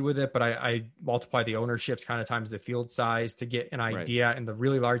mathy with it, but I multiply the ownerships kind of times the field size to get an idea in the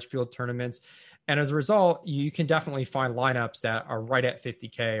really large field tournaments. And as a result, you can definitely find lineups that are right at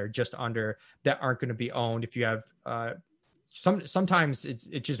 50K or just under that aren't going to be owned. If you have sometimes it's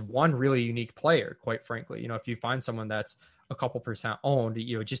just one really unique player, quite frankly. If you find someone that's a couple percent owned,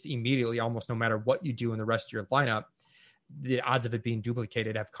 just immediately, almost no matter what you do in the rest of your lineup, the odds of it being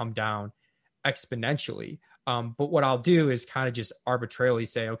duplicated have come down exponentially. But what I'll do is kind of just arbitrarily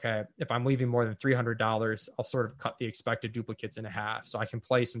say, okay, if I'm leaving more than $300, I'll sort of cut the expected duplicates in half. So I can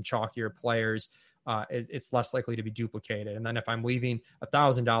play some chalkier players. It's less likely to be duplicated. And then if I'm leaving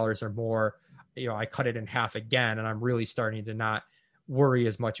 $1,000 or more, I cut it in half again, and I'm really starting to not worry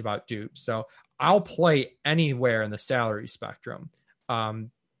as much about dupes. So I'll play anywhere in the salary spectrum.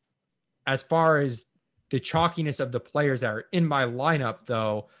 As far as the chalkiness of the players that are in my lineup,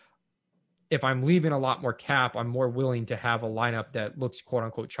 though, if I'm leaving a lot more cap, I'm more willing to have a lineup that looks quote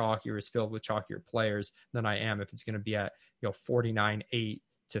unquote chalky or is filled with chalkier players than I am if it's going to be at 49.8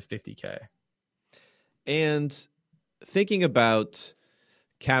 to 50K. And thinking about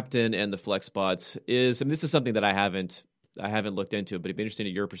captain and the flex spots this is something that I haven't looked into, but it'd be interesting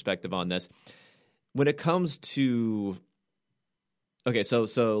to your perspective on this. When it comes to okay,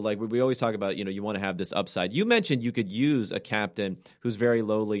 so like we always talk about, you want to have this upside. You mentioned you could use a captain who's very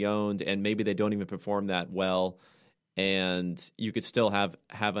lowly owned and maybe they don't even perform that well, and you could still have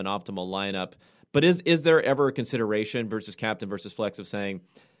an optimal lineup. But is there ever a consideration versus captain versus flex of saying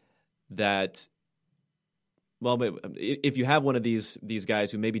that, well, if you have one of these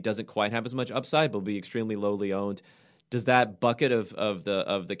guys who maybe doesn't quite have as much upside but will be extremely lowly owned, does that bucket of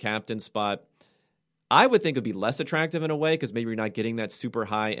the captain spot, I would think, would be less attractive in a way because maybe you're not getting that super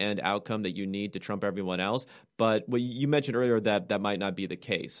high end outcome that you need to trump everyone else. But you mentioned earlier that might not be the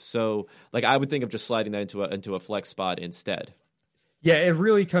case. So like I would think of just sliding that into a flex spot instead. Yeah, it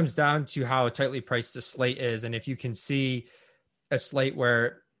really comes down to how tightly priced the slate is. And if you can see a slate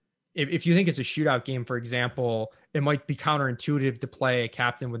where if you think it's a shootout game, for example, it might be counterintuitive to play a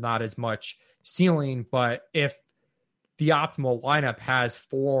captain with not as much ceiling. But if the optimal lineup has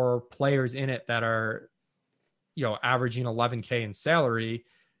 4 players in it that are, averaging 11K in salary,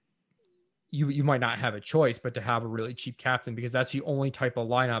 you might not have a choice but to have a really cheap captain, because that's the only type of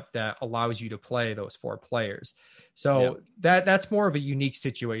lineup that allows you to play those 4 players. So that's more of a unique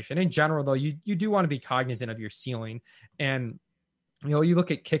situation. In general, though, you do want to be cognizant of your ceiling. And, you look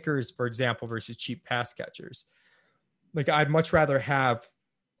at kickers, for example, versus cheap pass catchers. Like I'd much rather have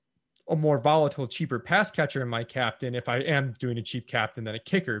a more volatile, cheaper pass catcher in my captain if I am doing a cheap captain than a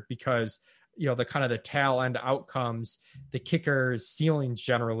kicker, because the kind of the tail end outcomes, the kicker's ceilings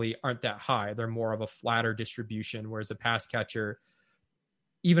generally aren't that high. They're more of a flatter distribution, whereas a pass catcher,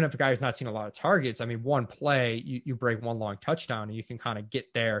 even if a guy's not seen a lot of targets, I mean, one play, you break one long touchdown and you can kind of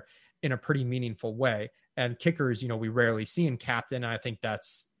get there in a pretty meaningful way. And kickers, we rarely see in captain. And I think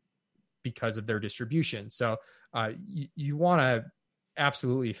that's because of their distribution. So you want to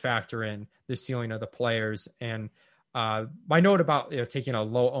absolutely factor in the ceiling of the players. And my note about taking a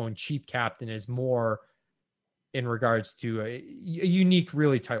low owned cheap captain is more in regards to a unique,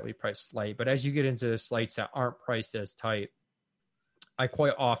 really tightly priced slate. But as you get into the slates that aren't priced as tight, I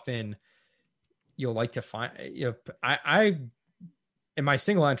quite often like to find I in my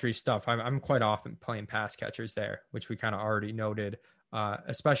single entry stuff, I'm quite often playing pass catchers there, which we kind of already noted,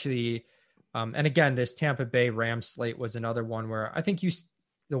 especially. And again, this Tampa Bay Rams slate was another one where I think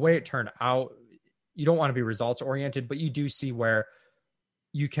the way it turned out, you don't want to be results oriented, but you do see where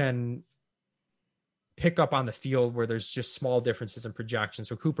you can pick up on the field where there's just small differences in projection.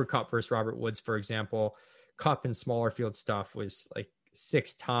 So Cooper Kupp versus Robert Woods, for example, Kupp in smaller field stuff was like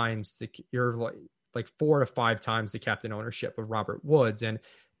 6 times you're like 4 to 5 times the captain ownership of Robert Woods. And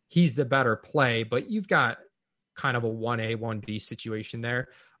he's the better play, but you've got kind of a 1A, 1B situation there.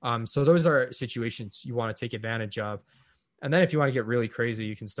 So those are situations you want to take advantage of. And then if you want to get really crazy,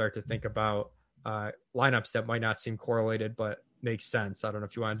 you can start to think about lineups that might not seem correlated, but make sense. I don't know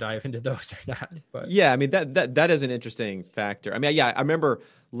if you want to dive into those or not. But yeah, I mean, that is an interesting factor. I mean, yeah, I remember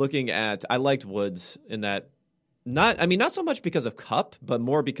I liked Woods in that. Not so much because of Kupp, but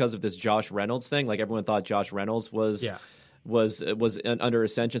more because of this Josh Reynolds thing. Like everyone thought Josh Reynolds was under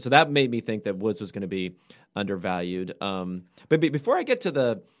ascension, so that made me think that Woods was going to be undervalued. But before I get to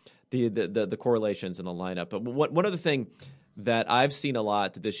the correlations in the lineup, but one other thing that I've seen a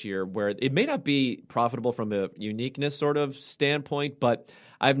lot this year, where it may not be profitable from a uniqueness sort of standpoint, but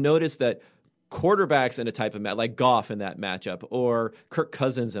I've noticed that quarterbacks in a type of like Goff in that matchup, or Kirk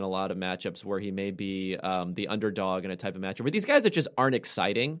Cousins in a lot of matchups where he may be the underdog in a type of matchup, where these guys that just aren't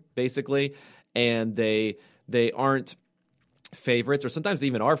exciting, basically, and they aren't favorites, or sometimes they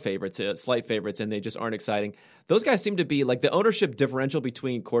even are favorites, slight favorites, and they just aren't exciting. Those guys seem to be like the ownership differential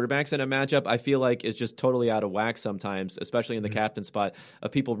between quarterbacks in a matchup, I feel like is just totally out of whack sometimes, especially in the captain spot,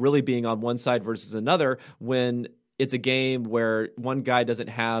 of people really being on one side versus another when it's a game where one guy doesn't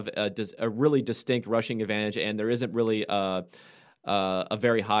have a really distinct rushing advantage and there isn't really a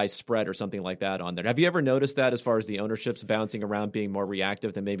very high spread or something like that on there. Have you ever noticed that as far as the ownerships bouncing around being more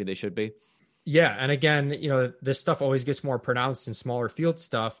reactive than maybe they should be? Yeah. And again, this stuff always gets more pronounced in smaller field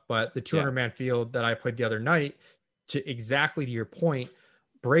stuff, but the Yeah. 200-man field that I played the other night, to your point,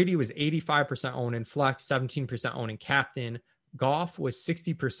 Brady was 85% owned in flex, 17% owned in captain. Goff was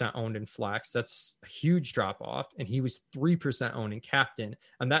 60% owned in flex. That's a huge drop off. And he was 3% owned in captain.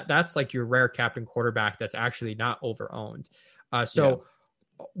 And that's like your rare captain quarterback that's actually not over owned. Yeah.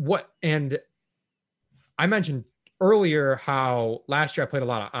 And I mentioned earlier how last year I played a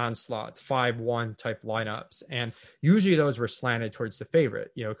lot of onslaughts, 5-1 type lineups. And usually those were slanted towards the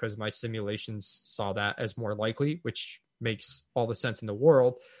favorite, because my simulations saw that as more likely, which makes all the sense in the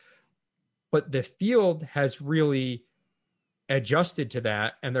world. But the field has really adjusted to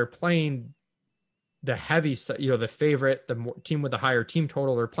that, and they're playing the heavy, the favorite, the team with the higher team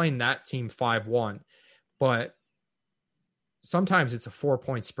total. They're playing that team 5-1. But sometimes it's a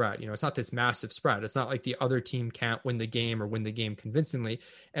 4-point spread. It's not this massive spread. It's not like the other team can't win the game or win the game convincingly.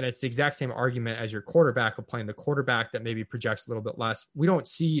 And it's the exact same argument as your quarterback of playing the quarterback that maybe projects a little bit less. We don't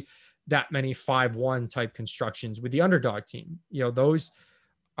see that many 5-1 type constructions with the underdog team. Those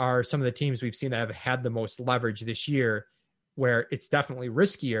are some of the teams we've seen that have had the most leverage this year, where it's definitely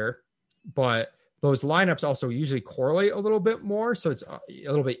riskier, but those lineups also usually correlate a little bit more. So it's a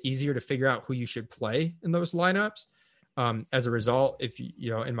little bit easier to figure out who you should play in those lineups. As a result, if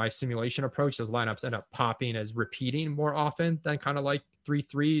in my simulation approach, those lineups end up popping as repeating more often than kind of like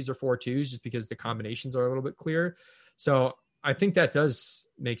 3-3s or 4-2s, just because the combinations are a little bit clearer. So I think that does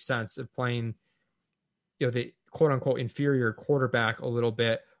make sense of playing, the quote unquote inferior quarterback a little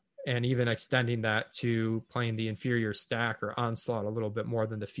bit, and even extending that to playing the inferior stack or onslaught a little bit more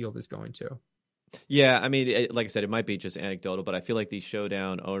than the field is going to. Yeah, I mean, like I said, it might be just anecdotal, but I feel like these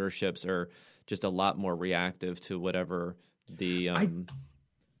showdown ownerships are just a lot more reactive to whatever the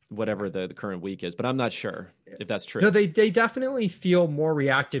current week is. But I'm not sure if that's true. No, they definitely feel more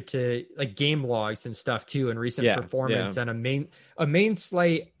reactive to like game logs and stuff too, and recent performance than a main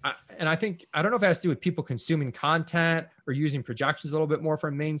slate. And I don't know if it has to do with people consuming content or using projections a little bit more for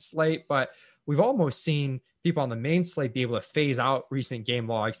a main slate, but we've almost seen people on the main slate be able to phase out recent game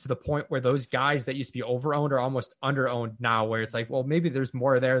logs to the point where those guys that used to be over-owned are almost under-owned now, where it's like, well, maybe there's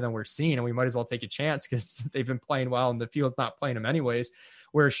more there than we're seeing, and we might as well take a chance because they've been playing well and the field's not playing them anyways.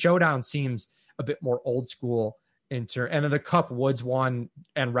 Where Showdown seems a bit more old school and then the Cup Woods one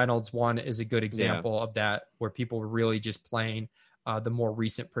and Reynolds one is a good example of that, where people were really just playing the more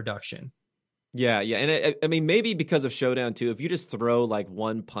recent production. Yeah. And I mean, maybe because of Showdown too, if you just throw like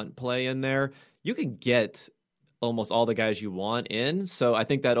one punt play in there, you can get almost all the guys you want in. So I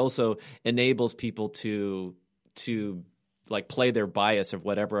think that also enables people to like play their bias of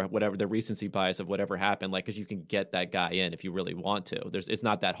whatever the recency bias of whatever happened, like, because you can get that guy in if you really want to. It's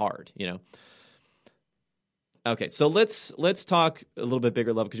not that hard, Okay, so let's talk a little bit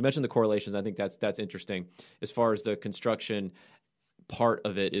bigger level, because you mentioned the correlations. I think that's interesting as far as the construction part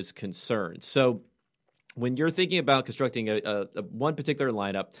of it is concerned. So when you're thinking about constructing a one particular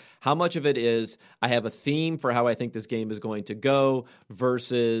lineup, how much of it is I have a theme for how I think this game is going to go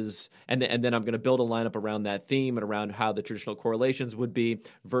versus, and then I'm going to build a lineup around that theme and around how the traditional correlations would be,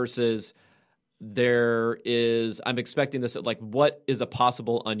 versus I'm expecting this, like, what is a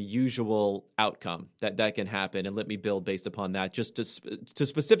possible unusual outcome that can happen, and let me build based upon that, just to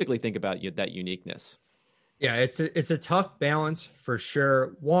specifically think about that uniqueness. Yeah, it's a tough balance for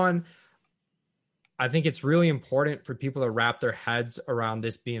sure. One, I think it's really important for people to wrap their heads around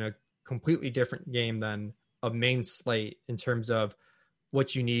this being a completely different game than a main slate in terms of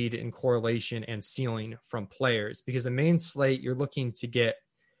what you need in correlation and ceiling from players. Because the main slate, you're looking to get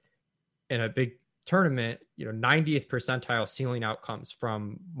in a big tournament, 90th percentile ceiling outcomes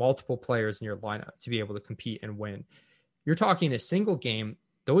from multiple players in your lineup to be able to compete and win. You're talking a single game,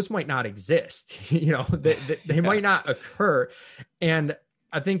 those might not exist, they might not occur. And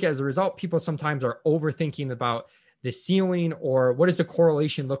I think as a result, people sometimes are overthinking about the ceiling, or what does the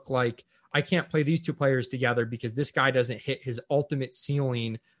correlation look like? I can't play these two players together because this guy doesn't hit his ultimate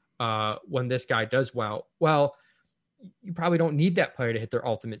ceiling when this guy does well. Well, you probably don't need that player to hit their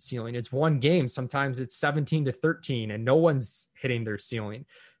ultimate ceiling. It's one game. Sometimes it's 17-13 and no one's hitting their ceiling.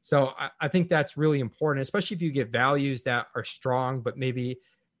 So I think that's really important, especially if you get values that are strong, but maybe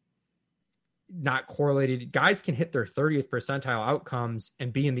not correlated. Guys can hit their 30th percentile outcomes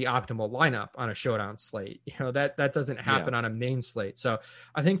and be in the optimal lineup on a showdown slate. That doesn't happen on a main slate. So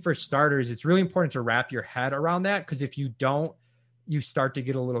I think for starters, it's really important to wrap your head around that, because if you don't, you start to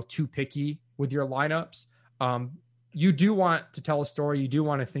get a little too picky with your lineups. You do want to tell a story. You do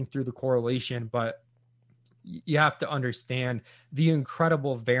want to think through the correlation, but you have to understand the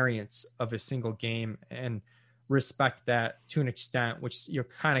incredible variance of a single game. And respect that to an extent, which you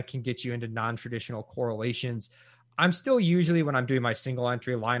kind of can get you into non-traditional correlations. I'm still usually, when I'm doing my single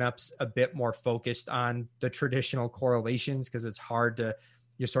entry lineups, a bit more focused on the traditional correlations because it's hard to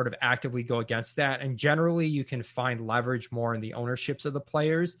you sort of actively go against that. And generally you can find leverage more in the ownerships of the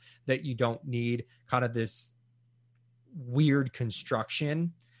players that you don't need kind of this weird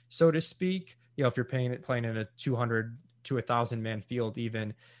construction, so to speak. You know, if you're playing in a 200 to 1,000 man field,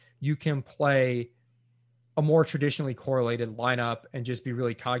 even, you can play a more traditionally correlated lineup and just be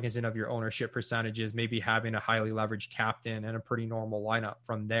really cognizant of your ownership percentages, maybe having a highly leveraged captain and a pretty normal lineup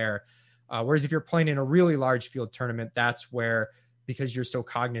from there. Whereas if you're playing in a really large field tournament, that's where, because you're so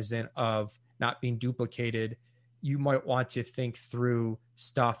cognizant of not being duplicated, you might want to think through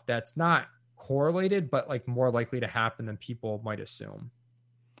stuff that's not correlated, but like more likely to happen than people might assume.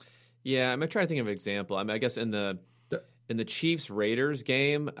 Yeah, I'm trying to think of an example. I mean, I guess in the Chiefs Raiders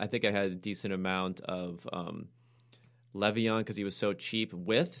game, I think I had a decent amount of Le'Veon because he was so cheap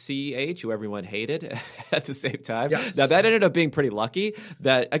with CEH, who everyone hated at the same time. Yes. Now that ended up being pretty lucky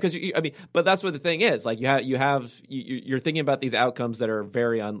that because but that's what the thing is. Like you're thinking about these outcomes that are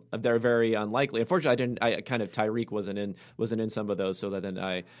very unlikely. Unfortunately, Tyreek wasn't in some of those, so that then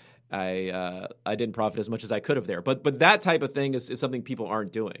I didn't profit as much as I could have there. But that type of thing is something people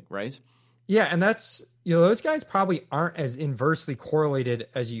aren't doing, right? Yeah, and that's, those guys probably aren't as inversely correlated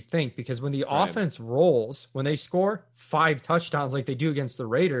as you think, because when the offense rolls, when they score 5 touchdowns like they do against the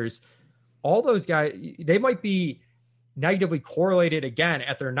Raiders, all those guys, they might be negatively correlated again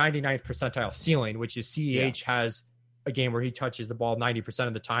at their 99th percentile ceiling, which is CEH has a game where he touches the ball 90%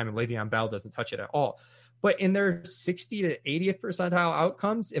 of the time and Le'Veon Bell doesn't touch it at all. But in their 60 to 80th percentile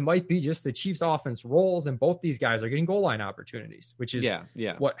outcomes, it might be just the Chiefs offense rolls and both these guys are getting goal line opportunities, which is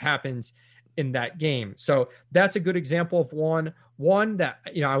what happens in that game. So that's a good example of one that,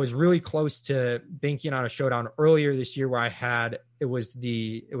 I was really close to banking on a showdown earlier this year where it was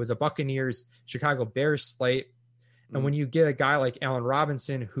a Buccaneers Chicago Bears slate. And when you get a guy like Allen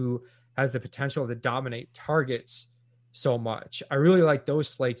Robinson, who has the potential to dominate targets so much, I really like those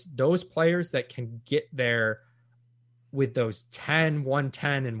slates, those players that can get there with those 10,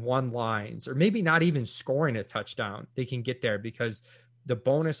 110 and 1 lines, or maybe not even scoring a touchdown. They can get there because the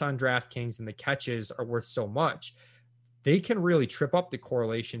bonus on DraftKings and the catches are worth so much. They can really trip up the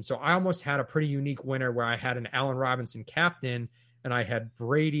correlation. So I almost had a pretty unique winner where I had an Allen Robinson captain and I had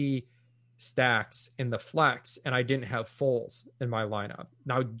Brady stacks in the flex and I didn't have Foles in my lineup.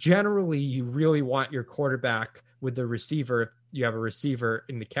 Now, generally you really want your quarterback with the receiver if you have a receiver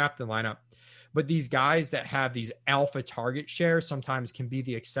in the captain lineup. But these guys that have these alpha target shares sometimes can be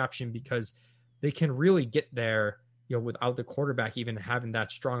the exception because they can really get there without the quarterback even having that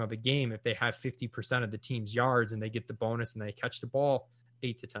strong of a game. If they have 50% of the team's yards and they get the bonus and they catch the ball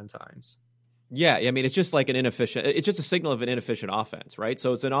 8 to 10 times. Yeah, I mean, it's just like it's just a signal of an inefficient offense, right?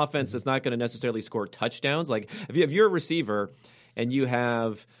 So it's an offense that's not going to necessarily score touchdowns. Like if you're a receiver and you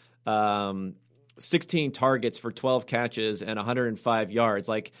have 16 targets for 12 catches and 105 yards,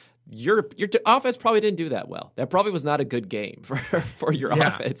 like your offense probably didn't do that well. That probably was not a good game for your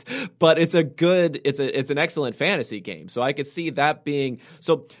offense, but it's an excellent fantasy game. So I could see that being,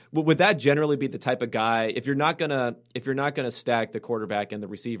 so would that generally be the type of guy, if you're not gonna stack the quarterback and the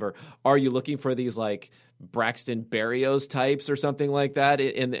receiver, are you looking for these like Braxton Berrios types or something like that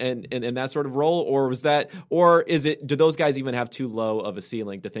in that sort of role? Or do those guys even have too low of a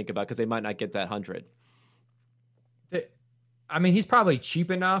ceiling to think about because they might not get that 100? I mean, he's probably cheap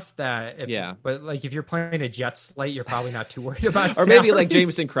enough that but like if you're playing a Jets slate, you're probably not too worried about or maybe like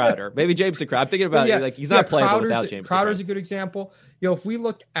Jameson Crowder. Maybe Jameson Crowder. I'm thinking about it, like he's not playable without Jameson Crowder's a good example. If we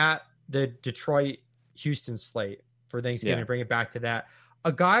look at the Detroit Houston slate for Thanksgiving and bring it back to that,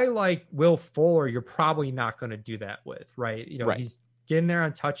 a guy like Will Fuller, you're probably not going to do that with, right? He's getting there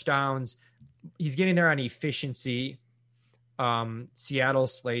on touchdowns. He's getting there on efficiency. Seattle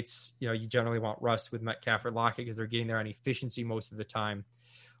slates, you generally want Russ with Metcalf or Lockett because they're getting there on efficiency most of the time.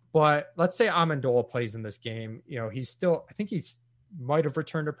 But let's say Amendola plays in this game. He's still, I think he's might have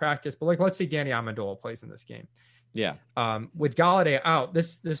returned to practice, but let's say Danny Amendola plays in this game. Yeah. With Golladay out,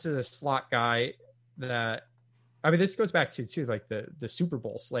 this is a slot guy that, this goes back to like the Super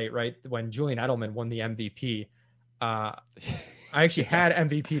Bowl slate, right? When Julian Edelman won the MVP. I actually had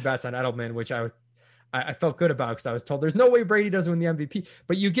MVP bets on Edelman, which I felt good about because I was told there's no way Brady doesn't win the MVP,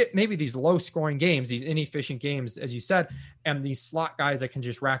 but you get maybe these low scoring games, these inefficient games, as you said, and these slot guys that can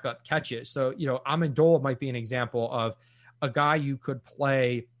just rack up catches. So, Amendola might be an example of a guy you could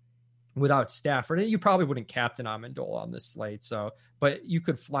play without Stafford. You probably wouldn't captain Amendola on this slate. So, but you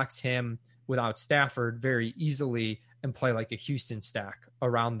could flex him without Stafford very easily and play like a Houston stack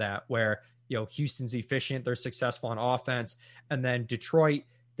around that where, Houston's efficient, they're successful on offense. And then Detroit,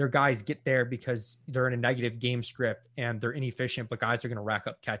 their guys get there because they're in a negative game script and they're inefficient, but guys are going to rack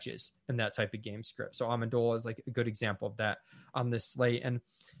up catches in that type of game script. So Amendola is like a good example of that on this slate. And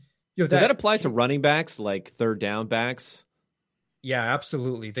does that apply to running backs, like third down backs? Yeah,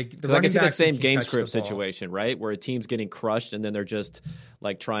 absolutely. I can see that same game script situation, right? Where a team's getting crushed and then they're just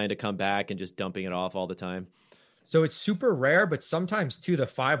like trying to come back and just dumping it off all the time. So it's super rare, but sometimes too, the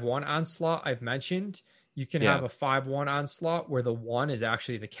 5-1 onslaught I've mentioned, you can have a 5-1 onslaught where the 1 is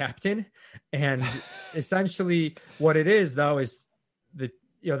actually the captain. And essentially what it is though, is the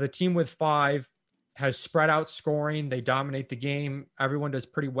team with 5 has spread out scoring. They dominate the game. Everyone does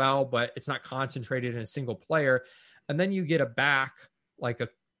pretty well, but it's not concentrated in a single player. And then you get a back like a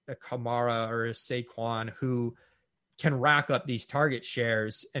Kamara or a Saquon who can rack up these target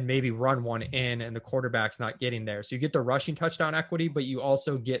shares and maybe run one in, and the quarterback's not getting there. So you get the rushing touchdown equity, but you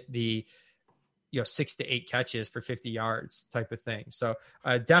also get the 6 to 8 catches for 50 yards type of thing. So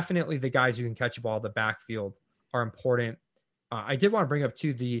definitely the guys who can catch a ball in the backfield are important. I did want to bring up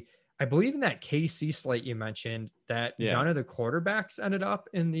too, I believe in that KC slate you mentioned that none of the quarterbacks ended up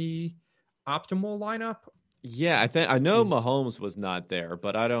in the optimal lineup. Yeah, I know Mahomes was not there,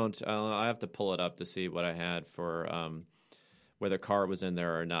 but I have to pull it up to see what I had for whether Carr was in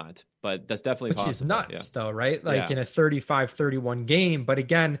there or not. But that's definitely possible. Which is nuts though, right? Like in a 35-31 game. But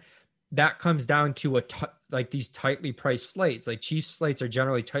again, that comes down to like these tightly priced slates. Like Chiefs slates are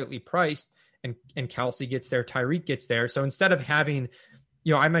generally tightly priced, and Kelsey gets there, Tyreek gets there. So instead of having,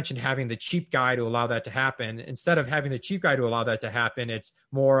 I mentioned having the cheap guy to allow that to happen. Instead of having the cheap guy to allow that to happen, it's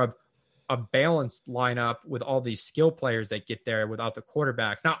more of a balanced lineup with all these skill players that get there without the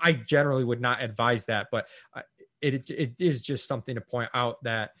quarterbacks. Now, I generally would not advise that, but it is just something to point out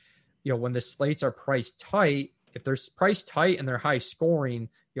that, when the slates are priced tight, if they're priced tight and they're high scoring,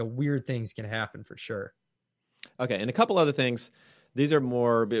 weird things can happen for sure. Okay. And a couple other things. These are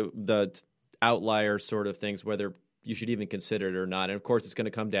more the outlier sort of things, whether you should even consider it or not. And of course, it's going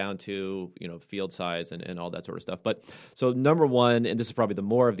to come down to, field size and all that sort of stuff. But so number one, and this is probably the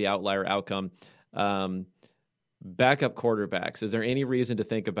more of the outlier outcome, backup quarterbacks. Is there any reason to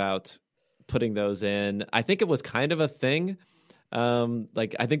think about putting those in? I think it was kind of a thing.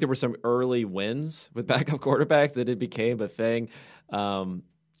 I think there were some early wins with backup quarterbacks that it became a thing.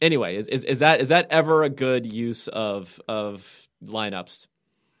 Anyway, is that ever a good use of lineups?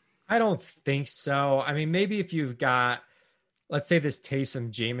 I don't think so. I mean, maybe if you've got, let's say this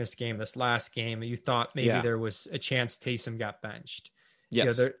Taysom-Jameis game, this last game, you thought maybe there was a chance Taysom got benched.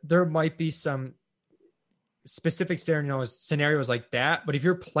 Yes. There might be some specific scenarios like that. But if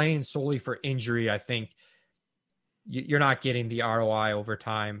you're playing solely for injury, I think you're not getting the ROI over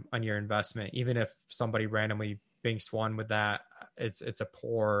time on your investment. Even if somebody randomly binks one with that, it's a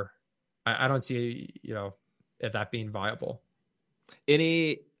poor, I don't see, that being viable.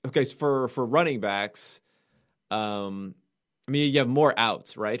 Okay, so for running backs, you have more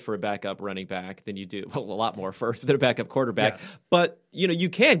outs, right, for a backup running back than you do, a lot more than a backup quarterback. Yes. But, you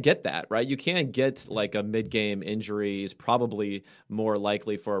can get that, right? You can get like a mid-game injury is probably more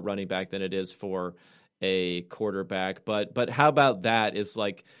likely for a running back than it is for a quarterback. But how about that is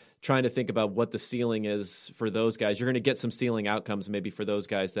like trying to think about what the ceiling is for those guys. You're going to get some ceiling outcomes maybe for those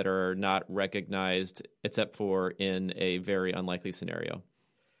guys that are not recognized except for in a very unlikely scenario.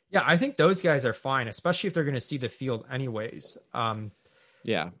 Yeah, I think those guys are fine, especially if they're going to see the field anyways.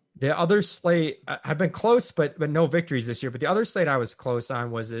 The other slate, I've been close, but no victories this year. But the other slate I was close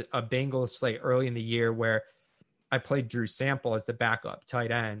on was a Bengals slate early in the year where I played Drew Sample as the backup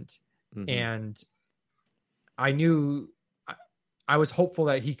tight end. Mm-hmm. And I knew I was hopeful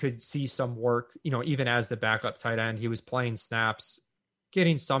that he could see some work, even as the backup tight end. He was playing snaps,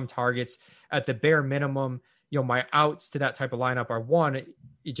 getting some targets at the bare minimum. My outs to that type of lineup are one,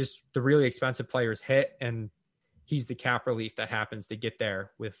 the really expensive players hit, and he's the cap relief that happens to get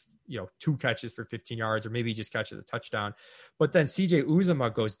there with, 2 catches for 15 yards, or maybe he just catches a touchdown. But then CJ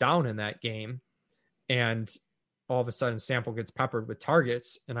Uzomah goes down in that game, and all of a sudden Sample gets peppered with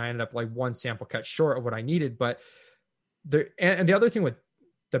targets, and I ended up like 1 sample catch short of what I needed. But and the other thing with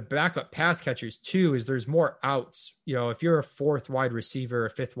the backup pass catchers too, is there's more outs. If you're a 4th wide receiver,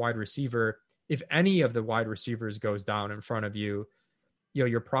 a 5th wide receiver, if any of the wide receivers goes down in front of you,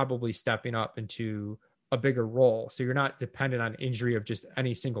 you're probably stepping up into a bigger role. So you're not dependent on injury of just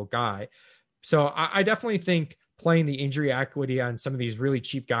any single guy. So I definitely think playing the injury equity on some of these really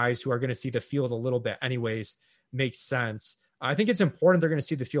cheap guys who are going to see the field a little bit anyways makes sense. I think it's important they're going to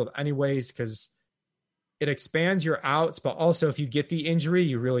see the field anyways, because it expands your outs, but also if you get the injury,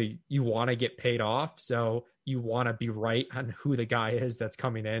 you want to get paid off. So you want to be right on who the guy is that's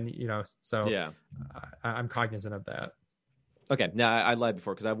coming in, so Yeah. I'm cognizant of that. Okay. Now I lied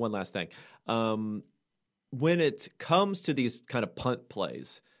before because I have one last thing. When it comes to these kind of punt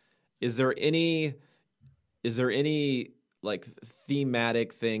plays, is there any like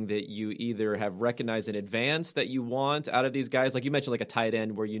thematic thing that you either have recognized in advance that you want out of these guys? Like you mentioned, like a tight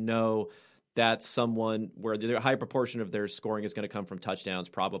end where that's someone where a high proportion of their scoring is going to come from touchdowns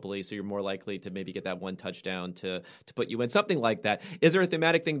probably. So you're more likely to maybe get that one touchdown to put you in, something like that. Is there a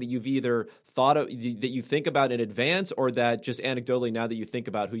thematic thing that you've either thought of, that you think about in advance, or that just anecdotally now that you think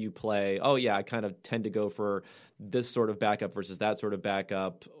about who you play, oh yeah, I kind of tend to go for this sort of backup versus that sort of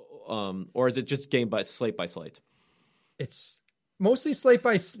backup? Or is it just slate by slate? It's mostly slate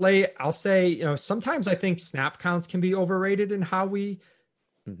by slate. I'll say, sometimes I think snap counts can be overrated in how we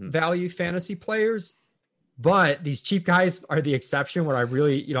value fantasy players, but these cheap guys are the exception where I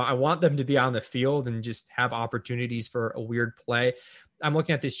really, I want them to be on the field and just have opportunities for a weird play. I'm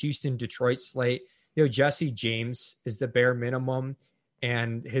looking at this Houston Detroit slate. Jesse James is the bare minimum,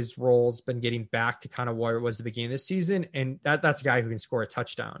 and his role's been getting back to kind of where it was the beginning of the season. And that's a guy who can score a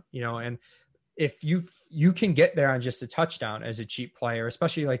touchdown, and if you can get there on just a touchdown as a cheap player,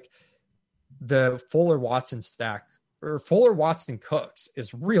 especially like the Fuller Watson stack, or Fuller Watson Cooks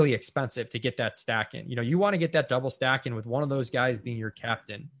is really expensive to get that stack in. You want to get that double stack in with one of those guys being your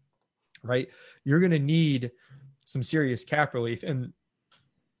captain, right? You're going to need some serious cap relief. And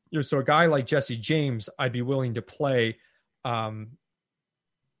so a guy like Jesse James, I'd be willing to play.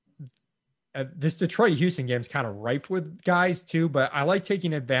 This Detroit Houston game is kind of ripe with guys too, but I like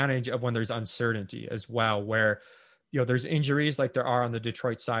taking advantage of when there's uncertainty as well, where, there's injuries like there are on the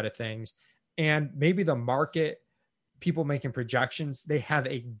Detroit side of things. And maybe the market, people making projections, they have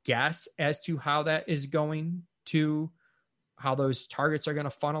a guess as to how that is going to, how those targets are going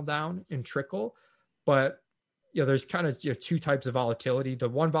to funnel down and trickle. But, there's kind of two types of volatility. The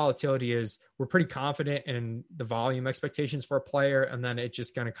one volatility is we're pretty confident in the volume expectations for a player, and then it's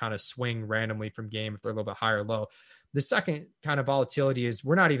just going to kind of swing randomly from game if they're a little bit higher or low. The second kind of volatility is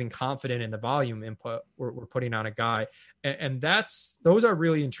we're not even confident in the volume input we're putting on a guy. And those are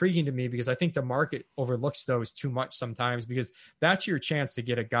really intriguing to me, because I think the market overlooks those too much sometimes, because that's your chance to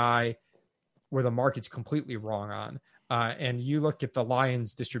get a guy where the market's completely wrong on. And you look at the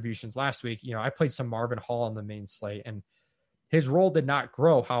Lions distributions last week, I played some Marvin Hall on the main slate, and his role did not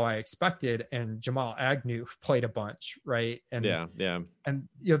grow how I expected. And Jamal Agnew played a bunch. Right. And yeah. And,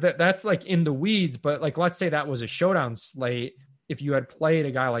 that's like in the weeds, but like, let's say that was a showdown slate. If you had played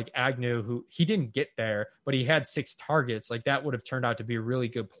a guy like Agnew, who he didn't get there, but he had 6 targets, like that would have turned out to be a really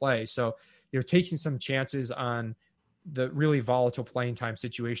good play. So you're taking some chances on the really volatile playing time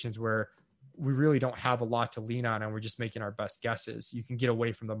situations where we really don't have a lot to lean on and we're just making our best guesses. You can get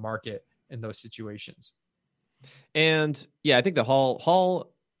away from the market in those situations. And yeah, I think the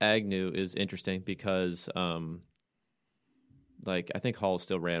Hall Agnew is interesting because like I think Hall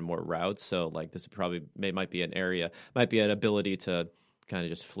still ran more routes, so like this might be an ability to kind of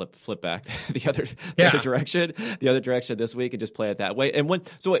just flip back the other direction this week and just play it that way. And we're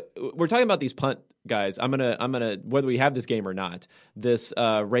talking about these punt guys, I'm gonna whether we have this game or not, this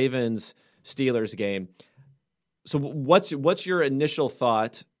Ravens Steelers game. So what's your initial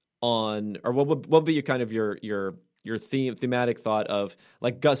thought on, or what would be your thematic thought of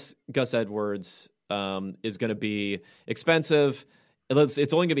like Gus Edwards is going to be expensive.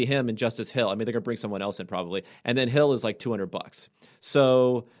 It's only going to be him and Justice Hill. I mean, they're going to bring someone else in probably, and then Hill is like $200.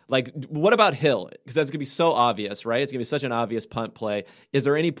 So like, what about Hill? Because that's going to be so obvious, right? It's going to be such an obvious punt play. Is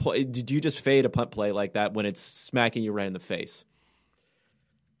there any did you just fade a punt play like that when it's smacking you right in the face?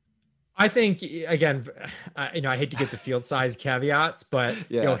 I think, again, I hate to get the field size caveats, but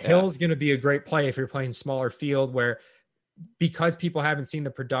Hill's going to be a great play if you're playing smaller field, where because people haven't seen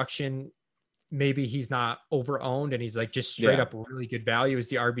the production, maybe he's not over-owned and he's like just straight up really good value as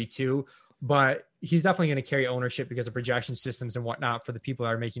the RB2, but he's definitely going to carry ownership because of projection systems and whatnot for the people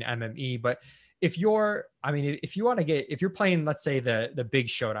that are making MME. But if you're playing, let's say the big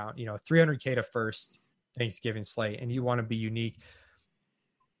showdown, $300K to first Thanksgiving slate, and you want to be unique,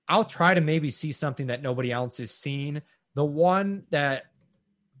 I'll try to maybe see something that nobody else has seen. The one that,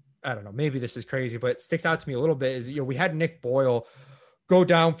 I don't know, maybe this is crazy, but sticks out to me a little bit is, we had Nick Boyle go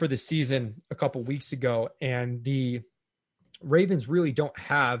down for the season a couple weeks ago, and the Ravens really don't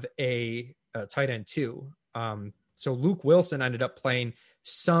have a tight end too. So Luke Wilson ended up playing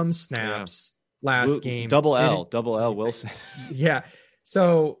some snaps last game. Double L Wilson. Yeah.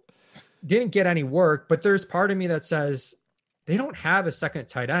 So didn't get any work, but there's part of me that says, they don't have a second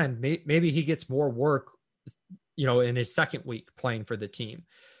tight end. Maybe he gets more work, in his second week playing for the team.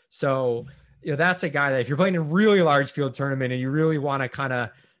 So that's a guy that if you're playing a really large field tournament and you really want to kind of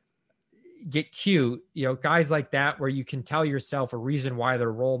get cute, guys like that, where you can tell yourself a reason why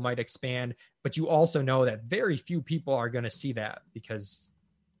their role might expand, but you also know that very few people are going to see that because,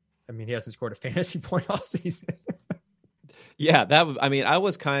 he hasn't scored a fantasy point all season. Yeah, I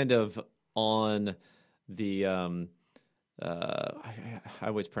was kind of on the I'm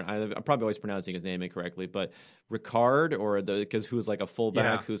probably always pronouncing his name incorrectly, but Ricard, because who's like a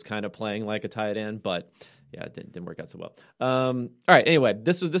fullback who's kind of playing like a tight end, but yeah, it didn't work out so well. All right. Anyway,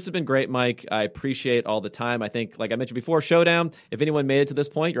 this has been great, Mike. I appreciate all the time. I think, like I mentioned before, Showdown, if anyone made it to this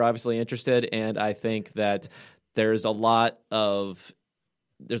point, you're obviously interested. And I think that there's a lot of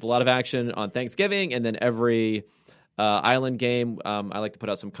action on Thanksgiving, and then every island game, I like to put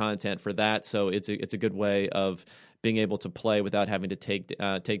out some content for that. So it's a good way of being able to play without having to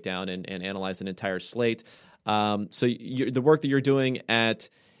take down and analyze an entire slate. So the work that you're doing at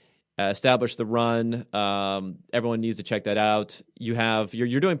Establish the Run, everyone needs to check that out.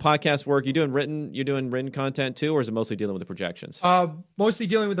 You're doing podcast work. You're doing written content too, or is it mostly dealing with the projections? Mostly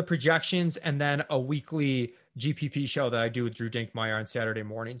dealing with the projections, and then a weekly GPP show that I do with Drew Dinkmeyer on Saturday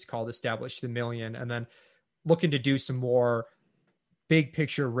mornings called Establish the Million, and then looking to do some more big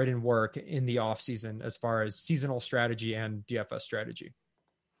picture written work in the off season as far as seasonal strategy and DFS strategy.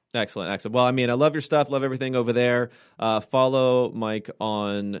 Excellent. Well, I love your stuff. Love everything over there. Follow Mike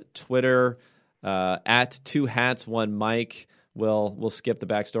on Twitter at 2hats1mike. We'll skip the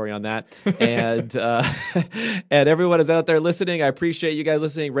backstory on that. And and everyone is out there listening. I appreciate you guys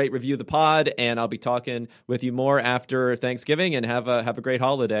listening. Rate, review the pod, and I'll be talking with you more after Thanksgiving. And have a great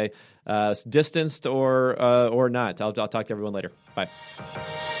holiday, distanced or not. I'll talk to everyone later. Bye.